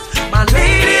tonight. My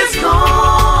lady's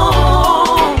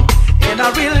gone, and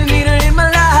I really need her in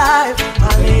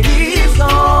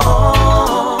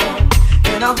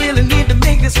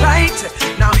this right.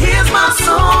 Now here's my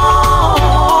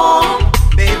song.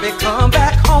 Baby, come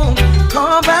back home,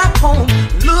 come back home.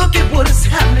 Look at what is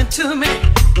happening to me.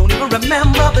 Don't even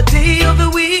remember the day of the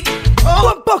week.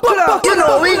 Oh, buckle up. You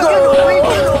know we go.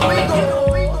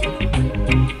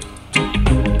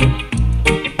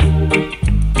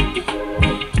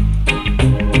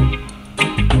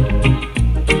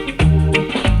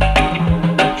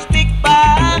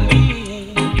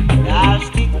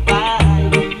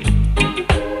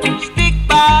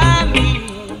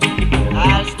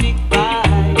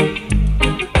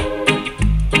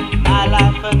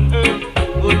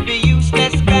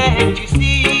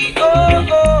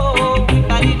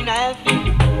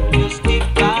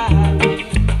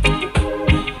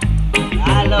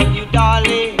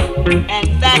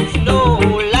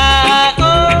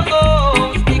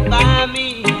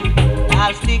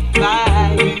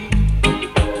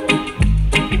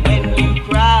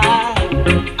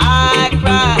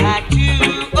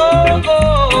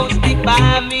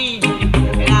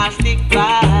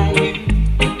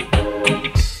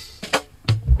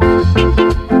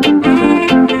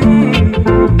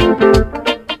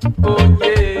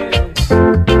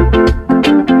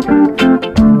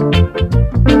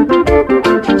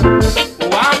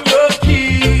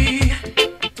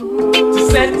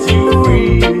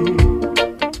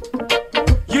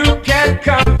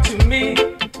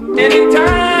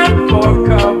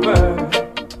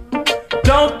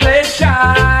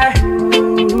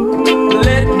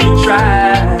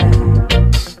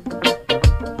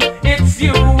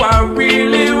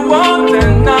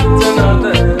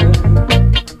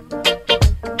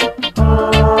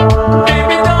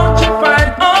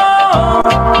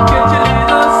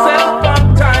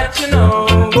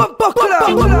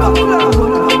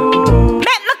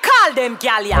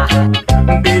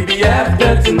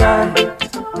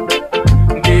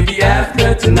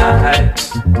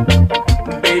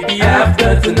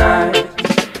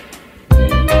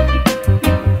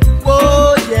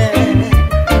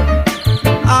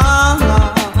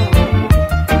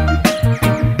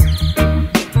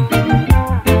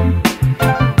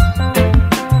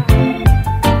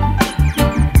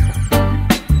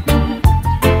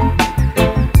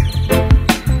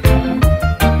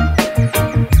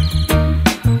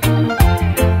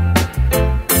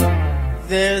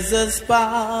 There's a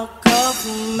spark of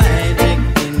magic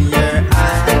in your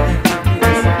eyes.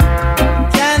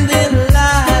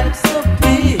 Candlelights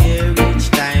appear each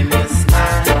time you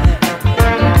smile.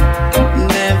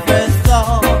 Never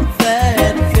thought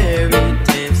that fairy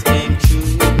tales came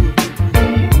true,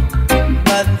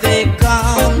 but they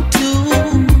come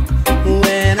true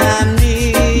when I'm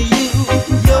near you.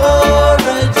 You're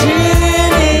a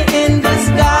genie in the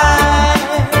sky.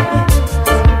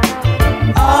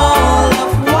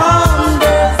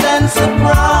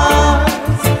 Surprise.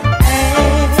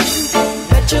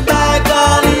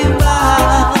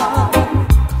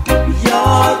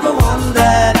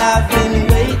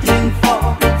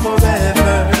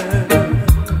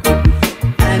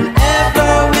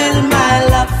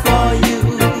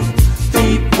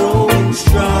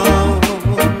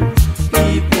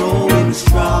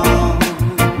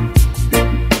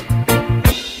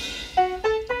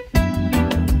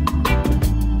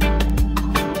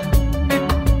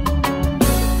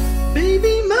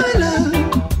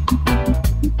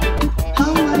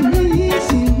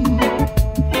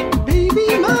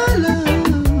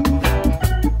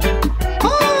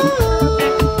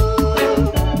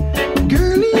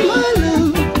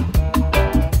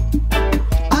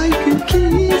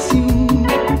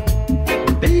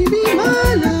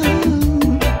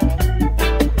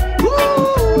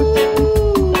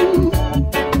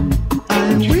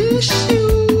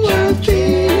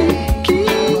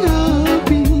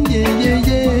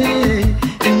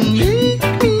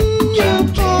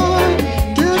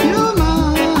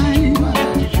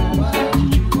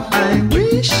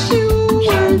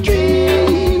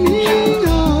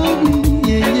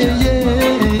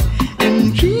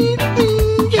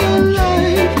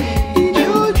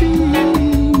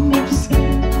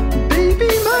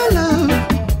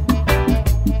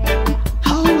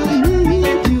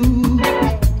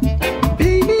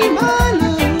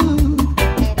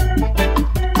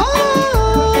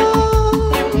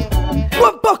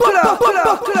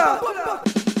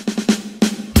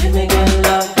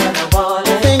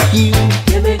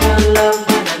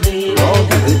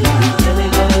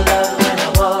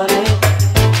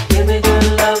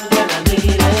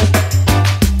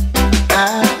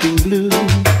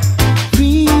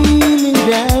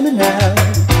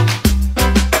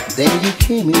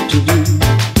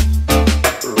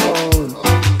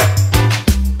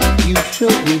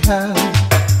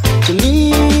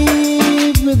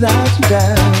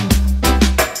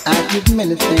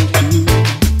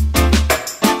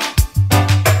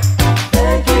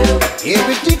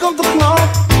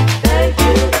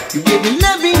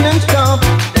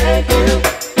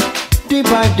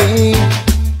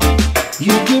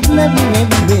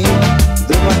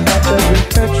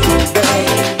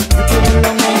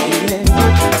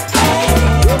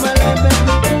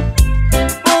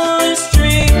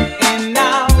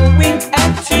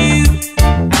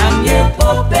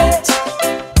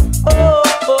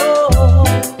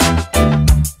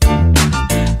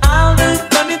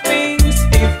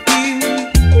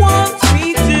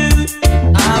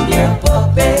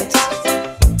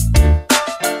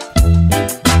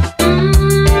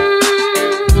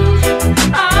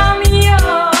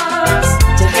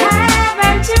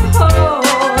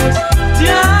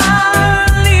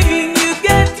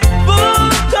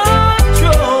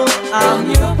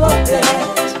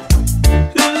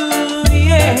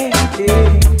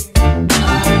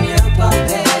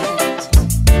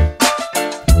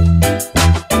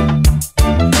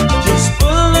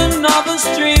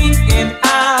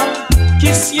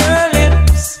 kiss your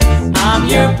lips. I'm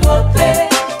your